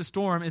rebukes the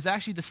storm, is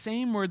actually the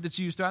same word that's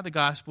used throughout the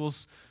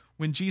Gospels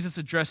when Jesus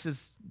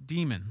addresses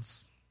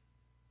demons,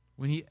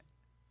 when he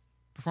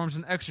performs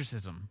an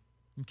exorcism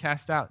and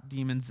casts out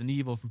demons and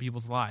evil from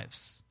people's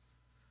lives.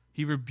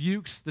 He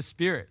rebukes the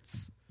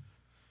spirits.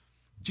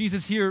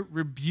 Jesus here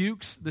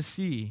rebukes the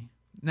sea.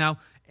 Now,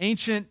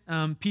 Ancient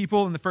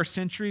people in the first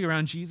century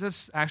around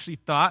Jesus actually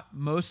thought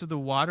most of the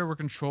water were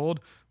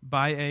controlled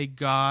by a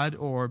god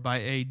or by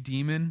a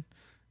demon.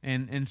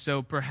 And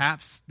so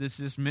perhaps this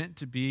is meant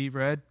to be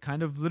read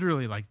kind of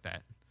literally like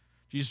that.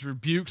 Jesus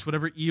rebukes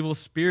whatever evil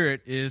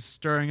spirit is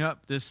stirring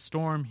up this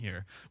storm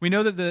here. We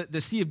know that the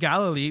Sea of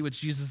Galilee,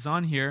 which Jesus is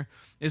on here,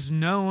 is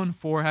known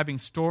for having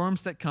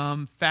storms that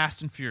come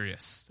fast and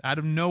furious, out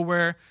of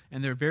nowhere,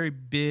 and they're very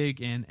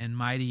big and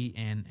mighty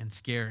and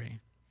scary.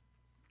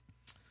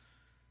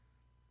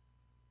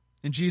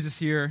 And Jesus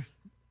here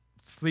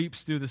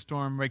sleeps through the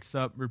storm, wakes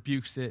up,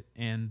 rebukes it,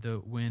 and the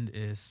wind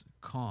is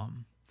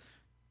calm.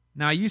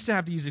 Now, I used to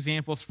have to use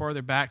examples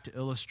farther back to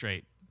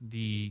illustrate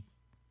the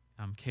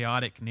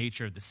chaotic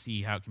nature of the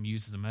sea, how it can be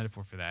used as a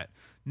metaphor for that.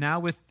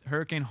 Now with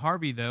Hurricane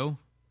Harvey, though,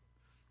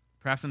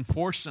 perhaps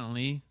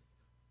unfortunately,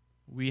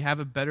 we have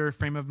a better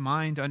frame of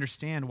mind to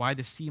understand why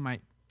the sea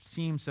might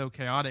seem so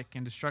chaotic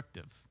and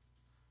destructive.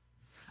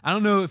 I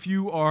don't know if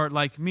you are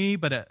like me,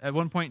 but at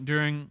one point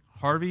during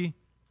Harvey,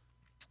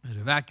 I was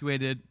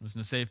evacuated, was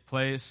in a safe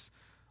place.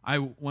 I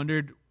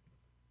wondered,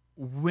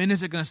 when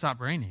is it going to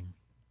stop raining?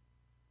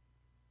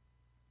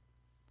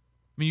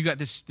 I mean, you got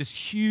this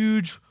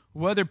huge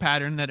weather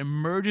pattern that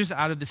emerges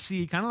out of the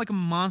sea, kind of like a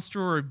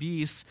monster or a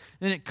beast,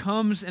 and it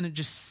comes and it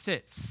just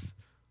sits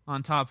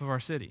on top of our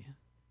city.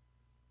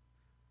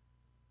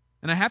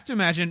 And I have to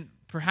imagine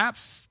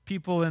perhaps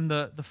people in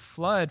the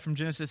flood from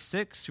Genesis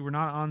 6 who were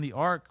not on the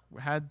ark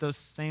had those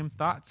same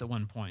thoughts at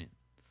one point.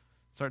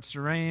 It starts to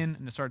rain,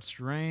 and it starts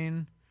to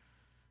rain,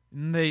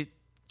 and they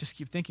just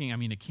keep thinking, I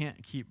mean, it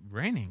can't keep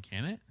raining,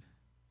 can it?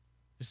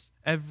 Just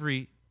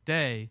every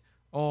day,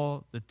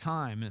 all the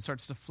time. And it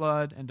starts to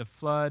flood, and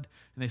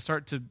they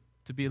start to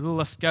be a little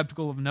less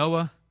skeptical of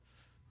Noah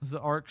as the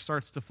ark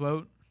starts to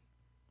float.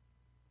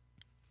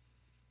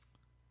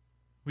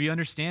 We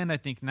understand, I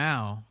think,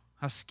 now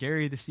how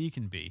scary the sea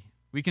can be.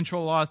 We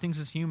control a lot of things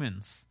as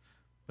humans,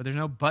 but there's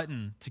no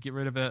button to get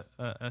rid of a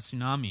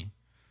tsunami.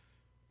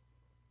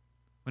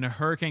 When a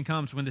hurricane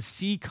comes, when the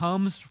sea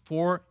comes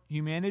for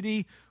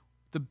humanity,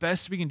 the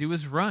best we can do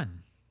is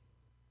run.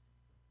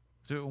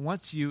 So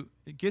once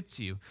it gets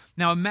you.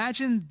 Now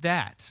imagine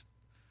that,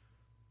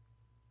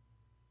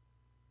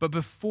 but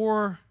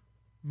before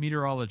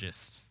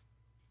meteorologists,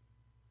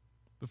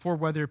 before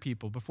weather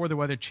people, before the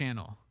Weather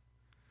Channel.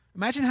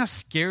 Imagine how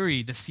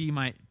scary the sea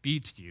might be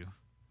to you.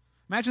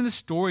 Imagine the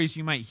stories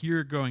you might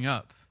hear growing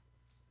up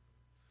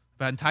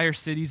about entire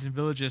cities and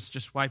villages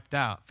just wiped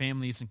out,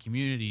 families and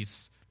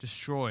communities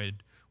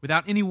destroyed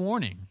without any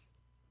warning.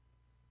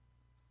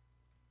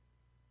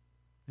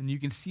 And you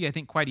can see, I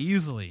think, quite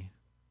easily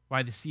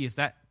why the sea is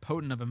that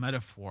potent of a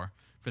metaphor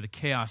for the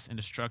chaos and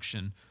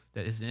destruction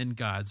that is in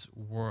God's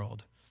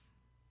world.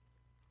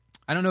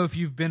 I don't know if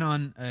you've been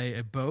on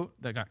a boat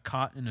that got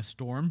caught in a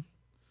storm,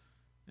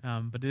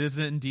 but it is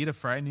indeed a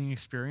frightening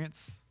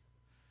experience.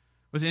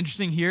 What's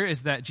interesting here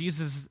is that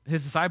his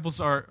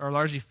disciples are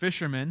largely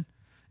fishermen,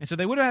 and so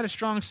they would have had a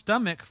strong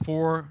stomach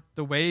for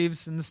the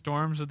waves and the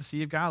storms of the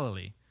Sea of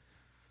Galilee.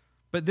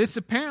 But this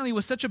apparently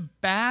was such a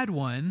bad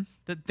one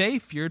that they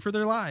feared for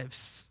their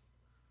lives.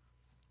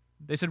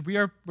 They said,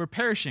 we're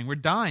perishing, we're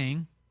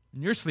dying,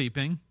 and you're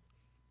sleeping.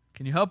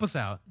 Can you help us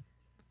out?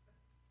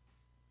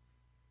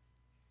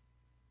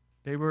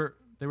 They were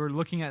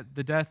looking at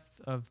the death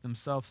of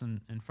themselves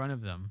in front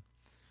of them.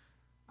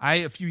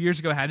 A few years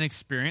ago, had an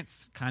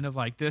experience kind of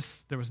like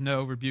this. There was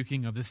no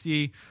rebuking of the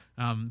sea,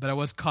 but I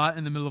was caught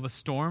in the middle of a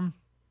storm.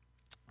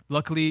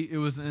 Luckily, it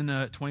was in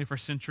a 21st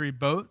century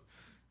boat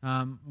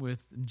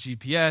with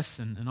GPS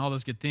and all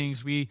those good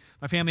things.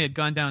 My family had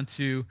gone down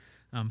to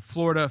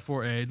Florida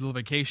for a little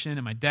vacation,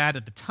 and my dad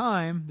at the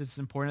time, this is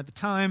important, at the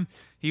time,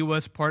 he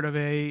was part of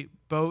a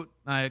boat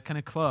kind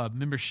of club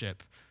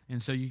membership.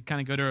 And so you kind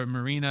of go to a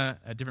marina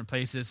at different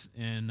places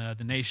in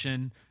the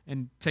nation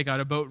and take out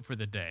a boat for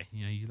the day.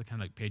 You know, you kind of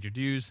like paid your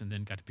dues and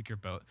then got to pick your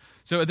boat.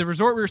 So at the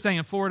resort we were staying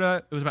in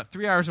Florida, it was about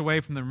 3 hours away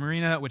from the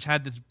marina, which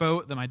had this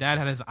boat that my dad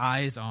had his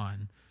eyes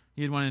on.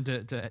 He had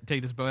wanted to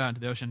take this boat out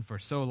into the ocean for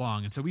so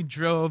long. And so we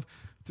drove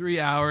 3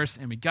 hours,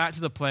 and we got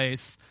to the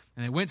place,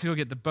 and I went to go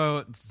get the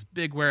boat. It's this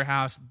big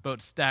warehouse, the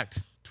boat stacked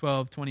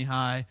 12, 20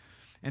 high,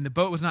 and the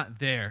boat was not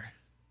there.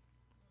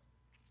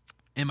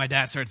 And my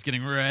dad starts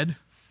getting red.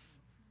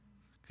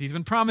 He's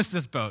been promised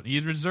this boat.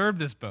 He's reserved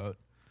this boat.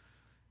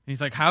 And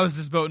he's like, how is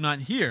this boat not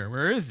here?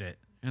 Where is it?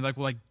 And like,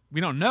 well,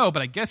 we don't know,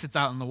 but I guess it's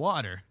out in the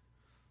water.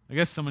 I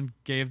guess someone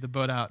gave the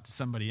boat out to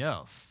somebody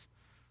else.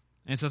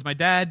 And so as my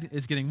dad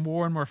is getting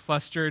more and more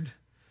flustered,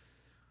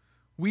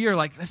 we are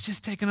like, let's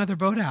just take another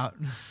boat out.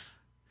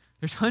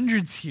 There's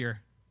hundreds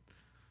here.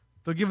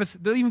 They'll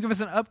even give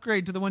us an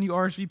upgrade to the one you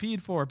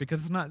RSVP'd for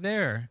because it's not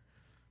there.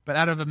 But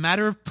out of a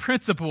matter of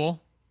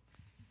principle,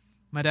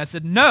 my dad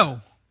said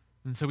no.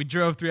 And so we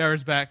drove 3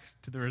 hours back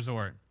to the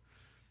resort.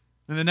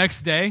 And the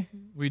next day,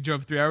 we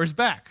drove 3 hours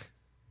back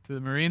to the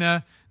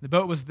marina. The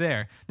boat was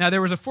there. Now,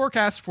 there was a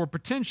forecast for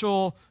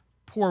potential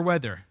poor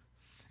weather.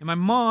 And my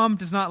mom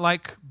does not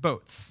like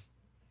boats.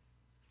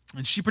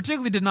 And she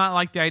particularly did not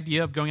like the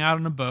idea of going out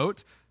on a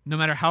boat, no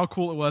matter how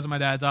cool it was in my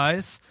dad's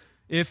eyes.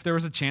 if there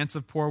was a chance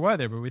of poor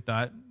weather, but we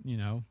thought,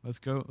 let's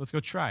go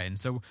try it. And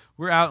so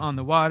we're out on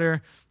the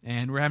water,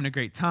 and we're having a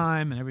great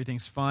time, and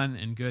everything's fun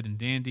and good and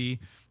dandy.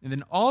 And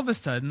then all of a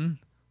sudden,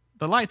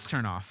 the lights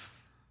turn off.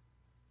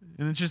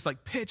 And it's just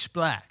like pitch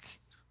black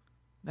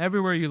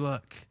everywhere you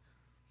look.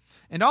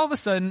 And all of a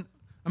sudden,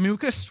 we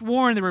could have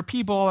sworn there were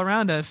people all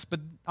around us, but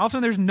all of a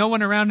sudden there's no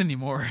one around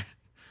anymore.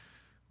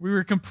 We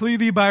were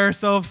completely by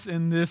ourselves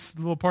in this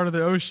little part of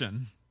the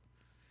ocean,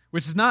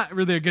 which is not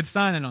really a good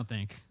sign, I don't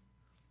think.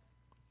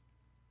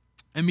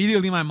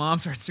 Immediately, my mom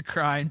starts to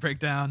cry and break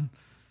down.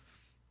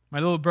 My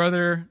little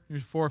brother,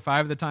 who's 4 or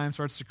 5 at the time,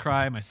 starts to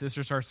cry. My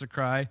sister starts to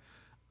cry.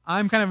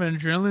 I'm kind of an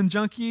adrenaline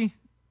junkie,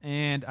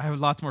 and I have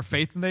lots more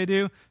faith than they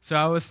do, so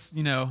I was, a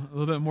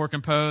little bit more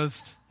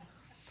composed.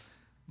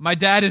 My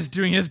dad is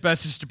doing his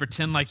best just to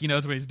pretend like he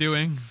knows what he's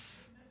doing.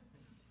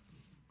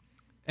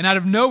 And out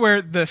of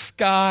nowhere, the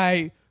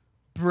sky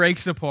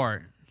breaks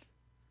apart,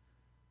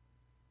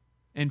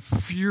 and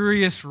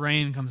furious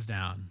rain comes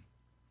down.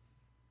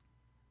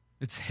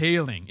 It's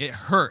hailing. It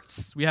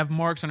hurts. We have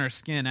marks on our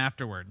skin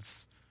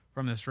afterwards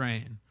from this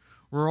rain.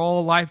 We're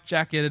all life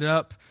jacketed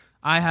up.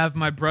 I have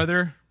my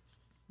brother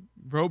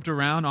roped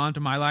around onto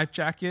my life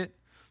jacket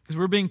because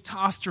we're being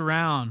tossed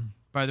around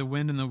by the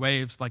wind and the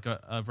waves like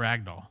a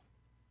rag doll.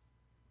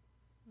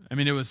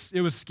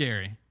 It was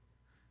scary.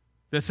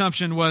 The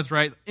assumption was,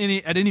 right,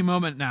 at any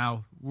moment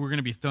now, we're going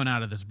to be thrown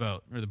out of this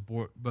boat, or the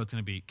boat's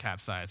going to be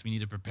capsized. We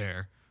need to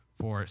prepare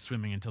for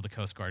swimming until the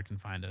Coast Guard can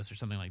find us, or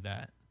something like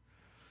that.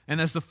 And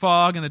as the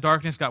fog and the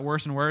darkness got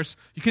worse and worse,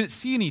 you couldn't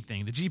see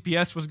anything. The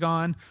GPS was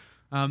gone.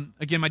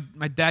 Again,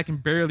 my dad can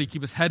barely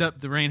keep his head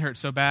up. The rain hurt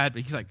so bad,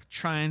 but he's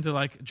trying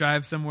to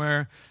drive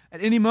somewhere.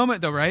 At any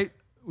moment, though, right,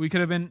 we could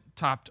have been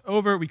topped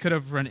over. We could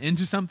have run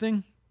into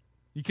something.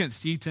 You couldn't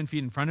see 10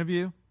 feet in front of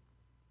you.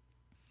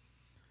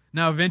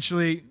 Now,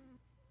 eventually,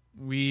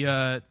 we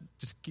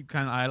just keep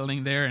kind of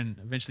idling there, and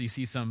eventually you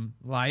see some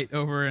light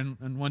over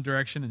in one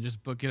direction and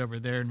just book it over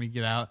there, and we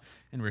get out,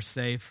 and we're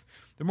safe.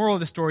 The moral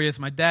of the story is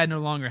my dad no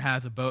longer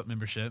has a boat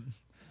membership.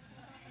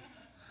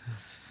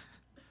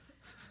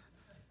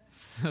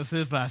 That's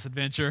his last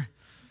adventure.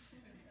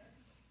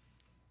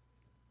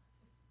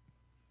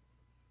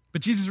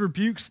 But Jesus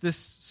rebukes this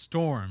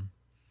storm.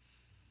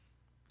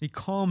 He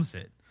calms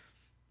it.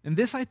 And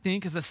this, I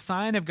think, is a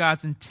sign of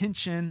God's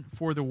intention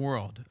for the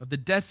world, of the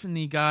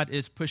destiny God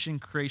is pushing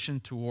creation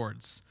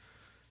towards,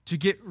 to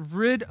get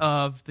rid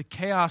of the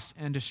chaos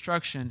and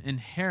destruction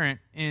inherent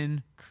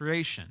in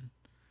creation,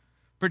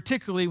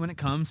 particularly when it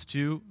comes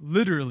to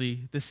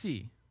literally the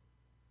sea.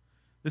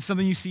 This is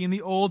something you see in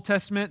the Old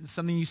Testament. This is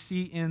something you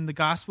see in the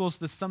Gospels.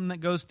 This is something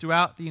that goes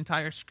throughout the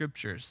entire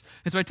Scriptures.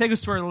 And so I take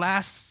us to our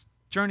last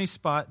journey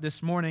spot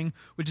this morning,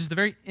 which is the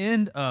very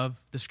end of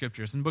the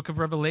Scriptures in the book of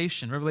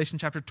Revelation, Revelation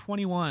chapter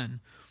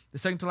 21, the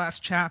second to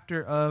last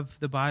chapter of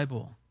the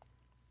Bible.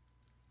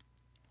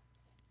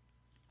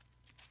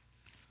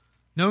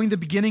 Knowing the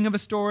beginning of a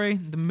story,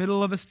 the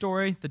middle of a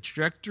story, the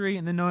trajectory,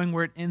 and then knowing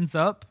where it ends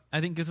up, I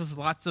think gives us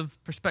lots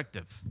of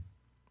perspective.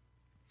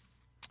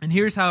 And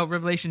here's how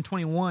Revelation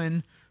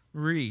 21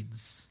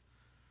 reads,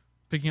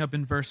 picking up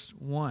in verse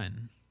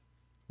 1.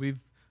 We've,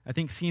 I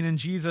think, seen in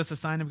Jesus a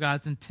sign of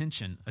God's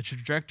intention, a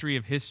trajectory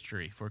of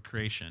history for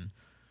creation,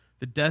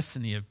 the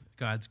destiny of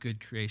God's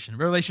good creation.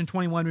 Revelation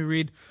 21, we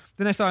read,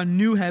 "Then I saw a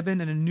new heaven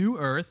and a new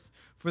earth,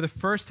 for the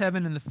first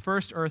heaven and the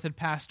first earth had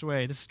passed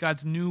away." This is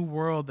God's new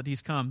world that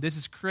he's come. This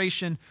is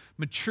creation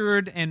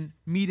matured and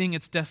meeting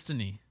its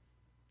destiny.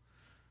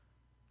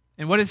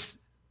 And what does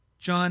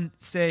John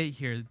say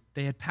here?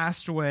 They had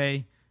passed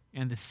away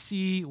and the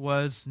sea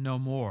was no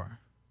more.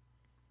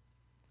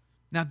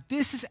 Now,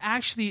 this is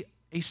actually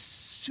a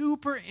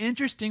super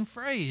interesting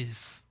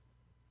phrase.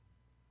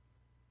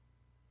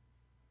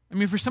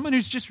 For someone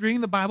who's just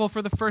reading the Bible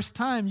for the first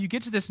time, you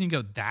get to this and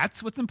you go,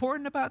 that's what's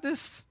important about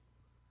this?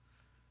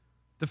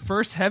 The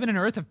first heaven and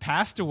earth have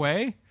passed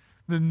away.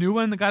 The new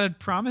one that God had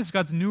promised,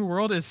 God's new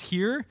world, is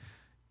here,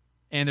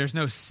 and there's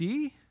no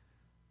sea?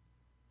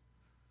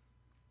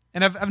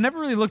 And I've never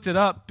really looked it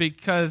up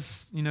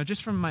because,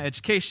 just from my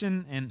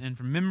education and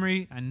from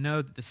memory, I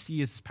know that the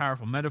sea is this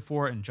powerful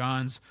metaphor, and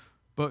John's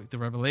book, the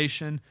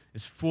Revelation,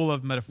 is full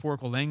of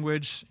metaphorical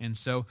language. And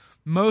so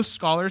most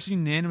scholars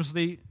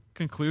unanimously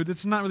conclude this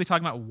is not really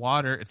talking about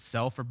water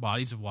itself or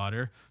bodies of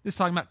water. This is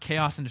talking about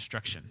chaos and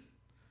destruction.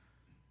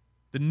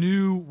 The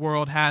new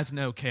world has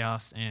no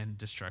chaos and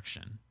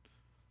destruction.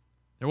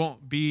 There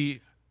won't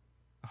be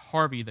a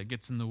Harvey that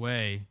gets in the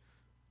way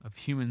of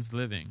humans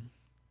living.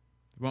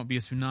 There won't be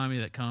a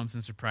tsunami that comes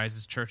and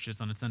surprises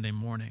churches on a Sunday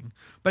morning.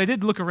 But I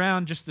did look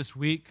around just this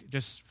week,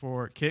 just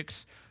for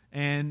kicks,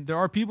 and there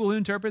are people who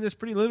interpret this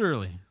pretty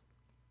literally.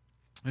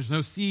 There's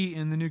no sea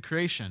in the new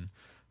creation.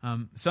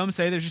 Some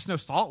say there's just no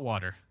salt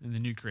water in the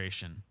new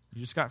creation.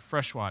 You just got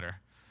fresh water.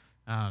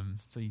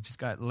 So you just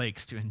got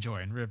lakes to enjoy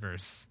and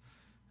rivers.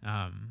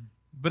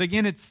 But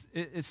again,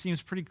 it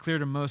seems pretty clear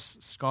to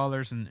most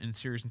scholars and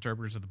serious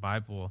interpreters of the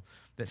Bible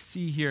that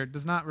sea here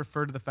does not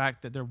refer to the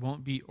fact that there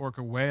won't be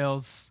orca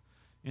whales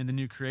in the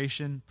new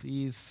creation.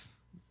 Please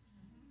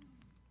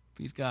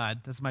Please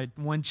God, that's my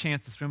one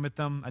chance to swim with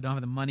them. I don't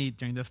have the money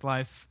during this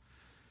life.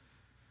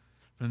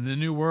 But in the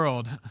new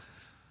world,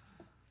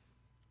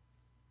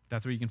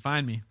 that's where you can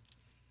find me.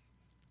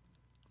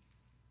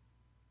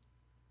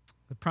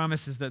 The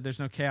promise is that there's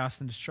no chaos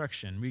and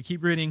destruction. We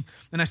keep reading,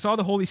 and I saw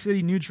the holy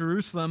city, New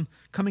Jerusalem,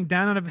 coming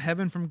down out of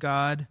heaven from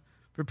God,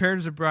 prepared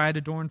as a bride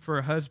adorned for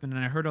her husband.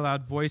 And I heard a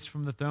loud voice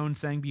from the throne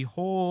saying,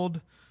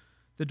 Behold,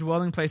 the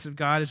dwelling place of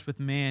God is with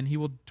man. He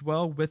will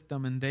dwell with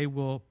them, and they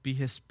will be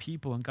his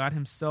people, and God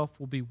himself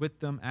will be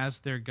with them as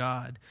their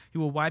God. He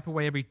will wipe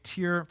away every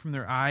tear from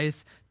their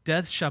eyes.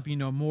 Death shall be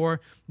no more,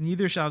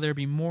 neither shall there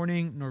be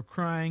mourning, nor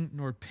crying,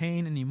 nor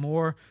pain any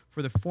more,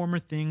 for the former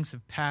things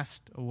have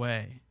passed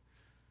away.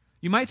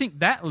 You might think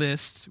that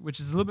list,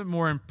 which is a little bit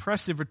more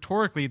impressive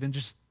rhetorically than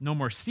just no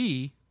more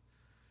sea,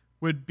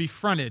 would be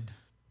fronted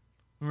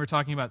when we're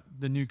talking about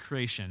the new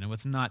creation and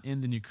what's not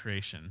in the new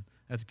creation.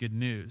 That's good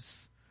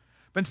news.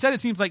 But instead, it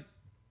seems like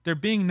there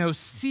being no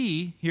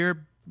sea,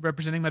 here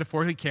representing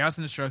metaphorically chaos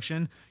and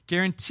destruction,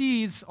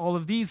 guarantees all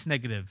of these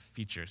negative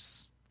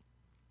features.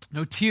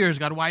 No tears,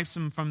 God wipes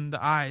them from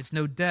the eyes.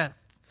 No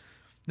death,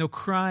 no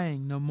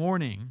crying, no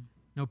mourning,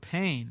 no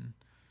pain.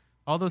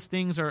 All those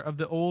things are of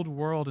the old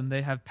world, and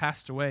they have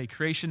passed away.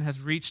 Creation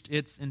has reached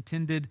its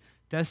intended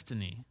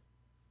destiny.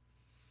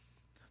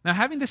 Now,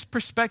 having this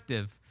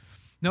perspective,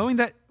 knowing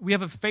that we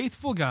have a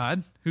faithful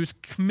God who's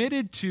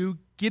committed to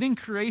getting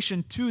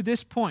creation to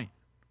this point,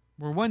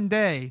 where one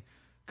day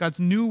God's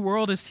new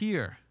world is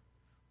here.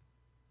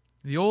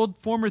 The old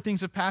former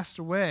things have passed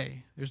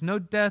away. There's no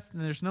death,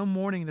 and there's no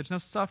mourning, there's no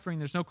suffering,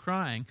 there's no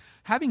crying.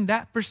 Having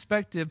that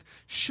perspective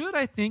should,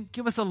 I think,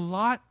 give us a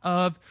lot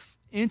of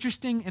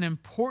interesting and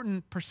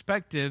important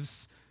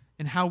perspectives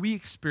in how we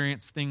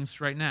experience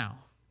things right now,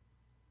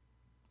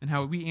 and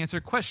how we answer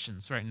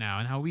questions right now,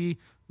 and how we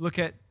look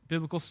at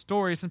biblical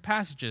stories and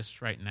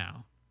passages right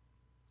now.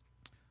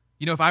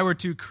 You know, if I were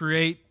to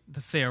create,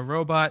 let's say, a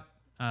robot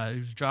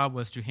whose job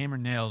was to hammer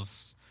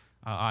nails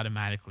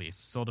automatically,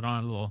 so sold it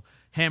on a little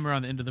hammer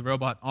on the end of the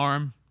robot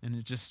arm, and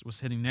it just was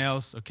hitting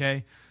nails,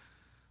 okay?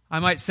 I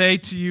might say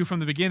to you from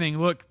the beginning,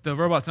 look, the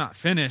robot's not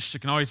finished. It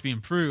can always be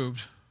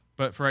improved.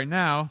 But for right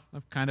now,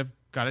 I've kind of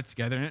got it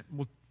together, and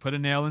we'll put a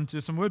nail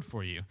into some wood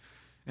for you.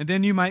 And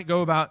then you might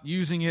go about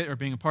using it or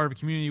being a part of a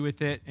community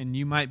with it, and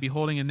you might be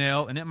holding a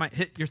nail, and it might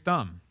hit your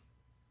thumb.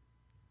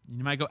 And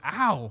you might go,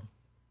 ow,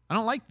 I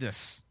don't like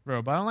this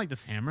robot. I don't like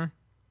this hammer.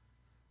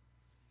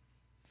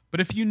 But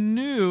if you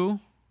knew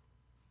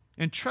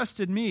and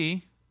trusted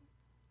me,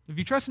 if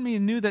you trusted me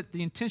and knew that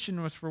the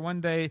intention was for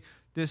one day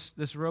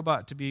this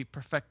robot to be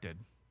perfected,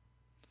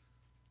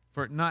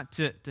 for it not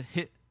to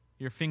hit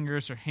your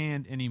fingers or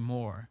hand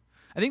anymore,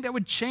 I think that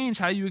would change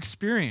how you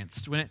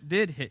experienced when it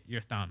did hit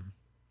your thumb,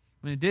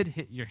 when it did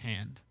hit your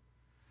hand.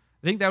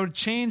 I think that would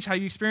change how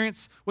you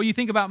experience what you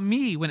think about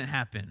me when it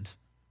happened.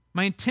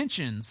 My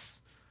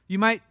intentions. You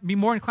might be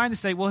more inclined to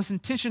say, well, his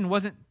intention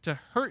wasn't to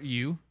hurt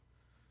you.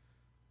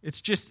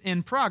 It's just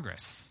in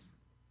progress.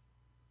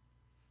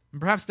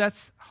 And perhaps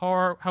that's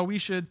how we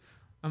should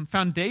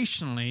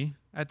foundationally,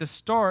 at the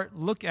start,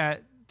 look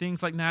at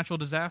things like natural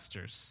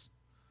disasters.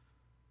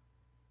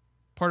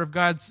 Part of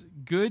God's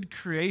good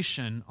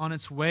creation on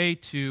its way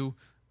to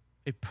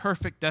a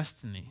perfect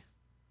destiny.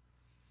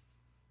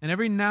 And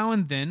every now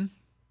and then,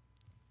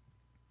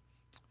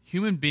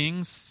 human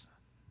beings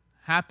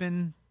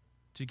happen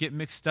to get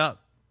mixed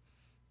up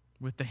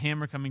with the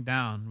hammer coming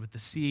down, with the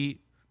sea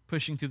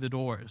pushing through the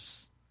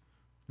doors.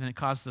 And it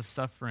causes us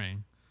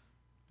suffering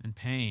and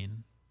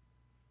pain.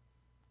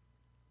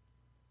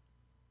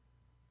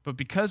 But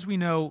because we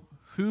know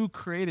who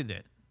created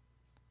it,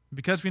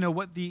 because we know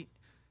what the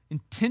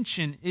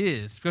intention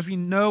is, because we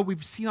know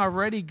we've seen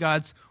already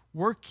God's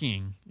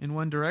working in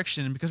one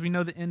direction, and because we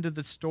know the end of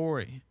the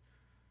story,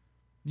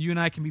 you and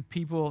I can be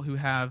people who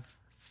have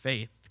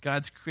faith.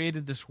 God's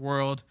created this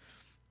world.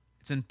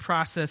 It's in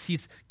process.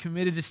 He's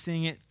committed to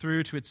seeing it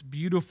through to its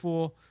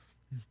beautiful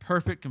and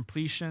perfect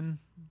completion.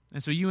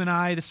 And so you and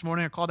I this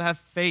morning are called to have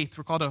faith.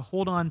 We're called to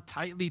hold on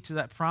tightly to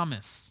that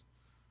promise.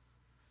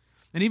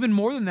 And even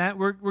more than that,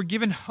 we're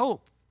given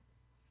hope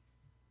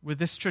with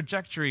this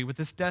trajectory, with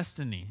this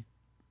destiny.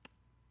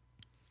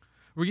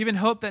 We're given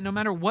hope that no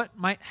matter what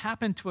might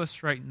happen to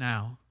us right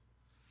now,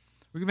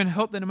 we're given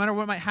hope that no matter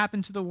what might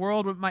happen to the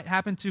world, what might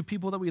happen to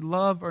people that we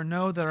love or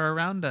know that are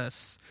around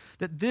us,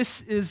 that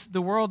this is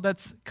the world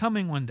that's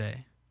coming one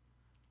day.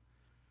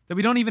 That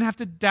we don't even have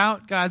to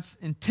doubt God's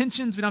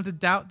intentions. We don't have to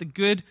doubt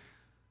the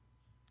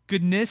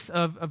goodness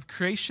of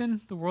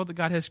creation, the world that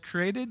God has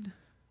created.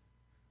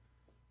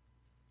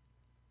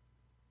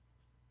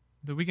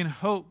 That we can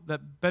hope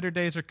that better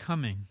days are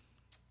coming.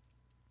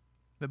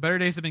 That better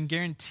days have been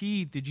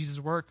guaranteed through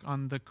Jesus' work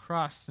on the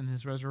cross and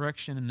his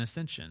resurrection and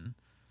ascension.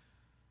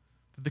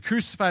 That the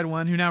crucified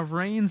one who now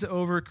reigns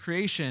over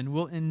creation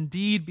will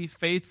indeed be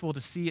faithful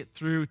to see it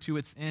through to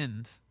its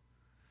end.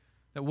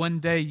 That one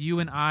day you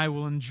and I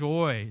will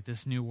enjoy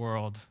this new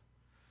world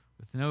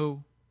with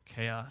no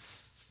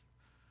chaos,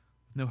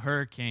 no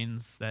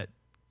hurricanes that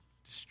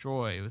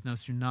destroy, with no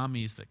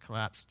tsunamis that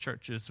collapse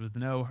churches, with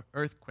no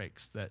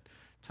earthquakes that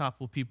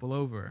topple people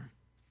over.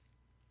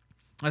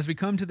 As we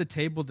come to the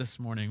table this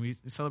morning, we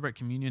celebrate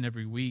communion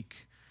every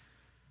week.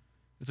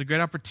 It's a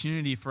great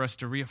opportunity for us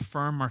to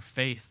reaffirm our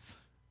faith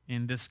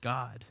in this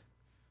God,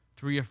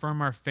 to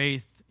reaffirm our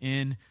faith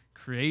in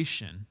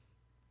creation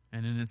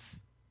and in its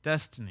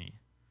destiny.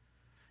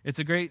 It's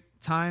a great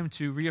time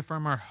to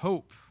reaffirm our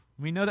hope.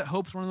 We know that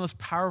hope is one of the most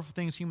powerful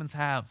things humans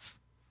have.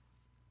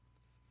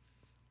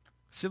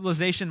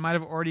 Civilization might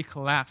have already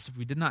collapsed if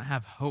we did not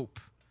have hope,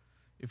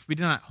 if we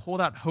did not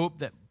hold out hope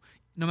that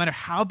no matter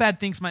how bad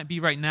things might be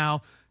right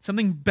now,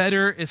 something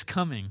better is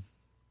coming.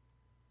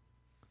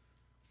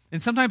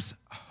 And sometimes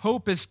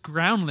hope is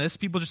groundless.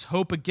 People just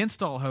hope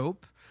against all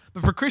hope.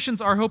 But for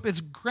Christians, our hope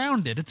is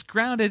grounded. It's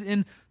grounded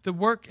in the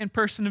work and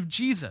person of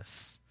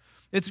Jesus.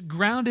 It's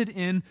grounded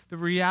in the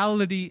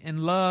reality and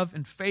love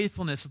and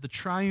faithfulness of the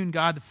triune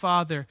God, the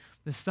Father,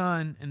 the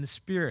Son, and the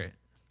Spirit.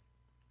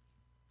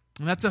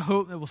 And that's a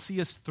hope that will see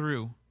us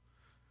through.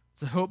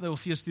 It's a hope that will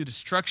see us through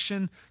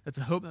destruction. That's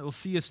a hope that will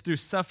see us through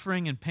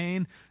suffering and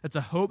pain. That's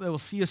a hope that will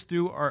see us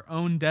through our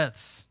own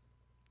deaths.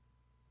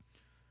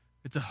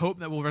 It's a hope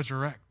that will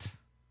resurrect.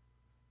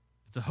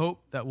 It's a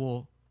hope that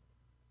will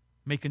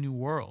make a new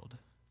world.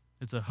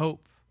 It's a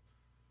hope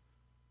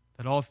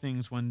that all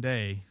things one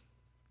day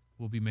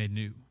will be made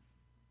new.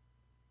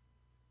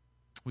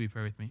 Will you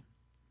pray with me?